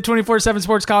subscribe to the 24/7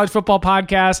 Sports College Football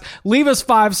Podcast. Leave us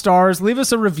 5 stars. Leave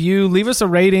us a review. Leave us a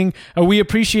rating. We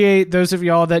appreciate those of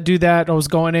y'all that do that. I was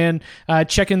going in,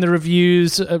 checking the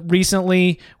reviews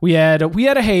recently. We had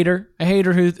a hater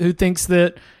who thinks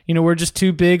that, you know, we're just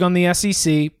too big on the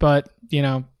SEC, but, you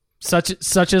know,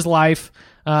 such is life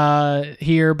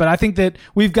here. But I think that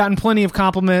we've gotten plenty of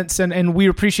compliments, and we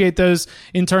appreciate those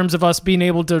in terms of us being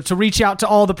able to reach out to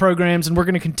all the programs, and we're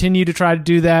going to continue to try to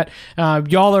do that.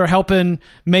 Y'all are helping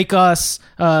make us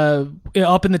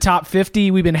up in the top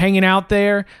 50. We've been hanging out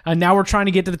there. Now we're trying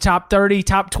to get to the top 30,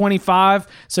 top 25.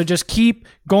 So just keep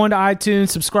going to iTunes,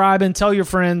 subscribe, and tell your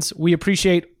friends. We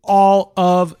appreciate all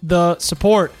of the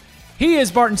support. He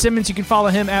is Barton Simmons. You can follow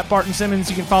him at Barton Simmons.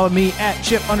 You can follow me at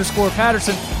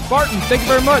Chip_Patterson. Barton, thank you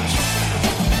very much.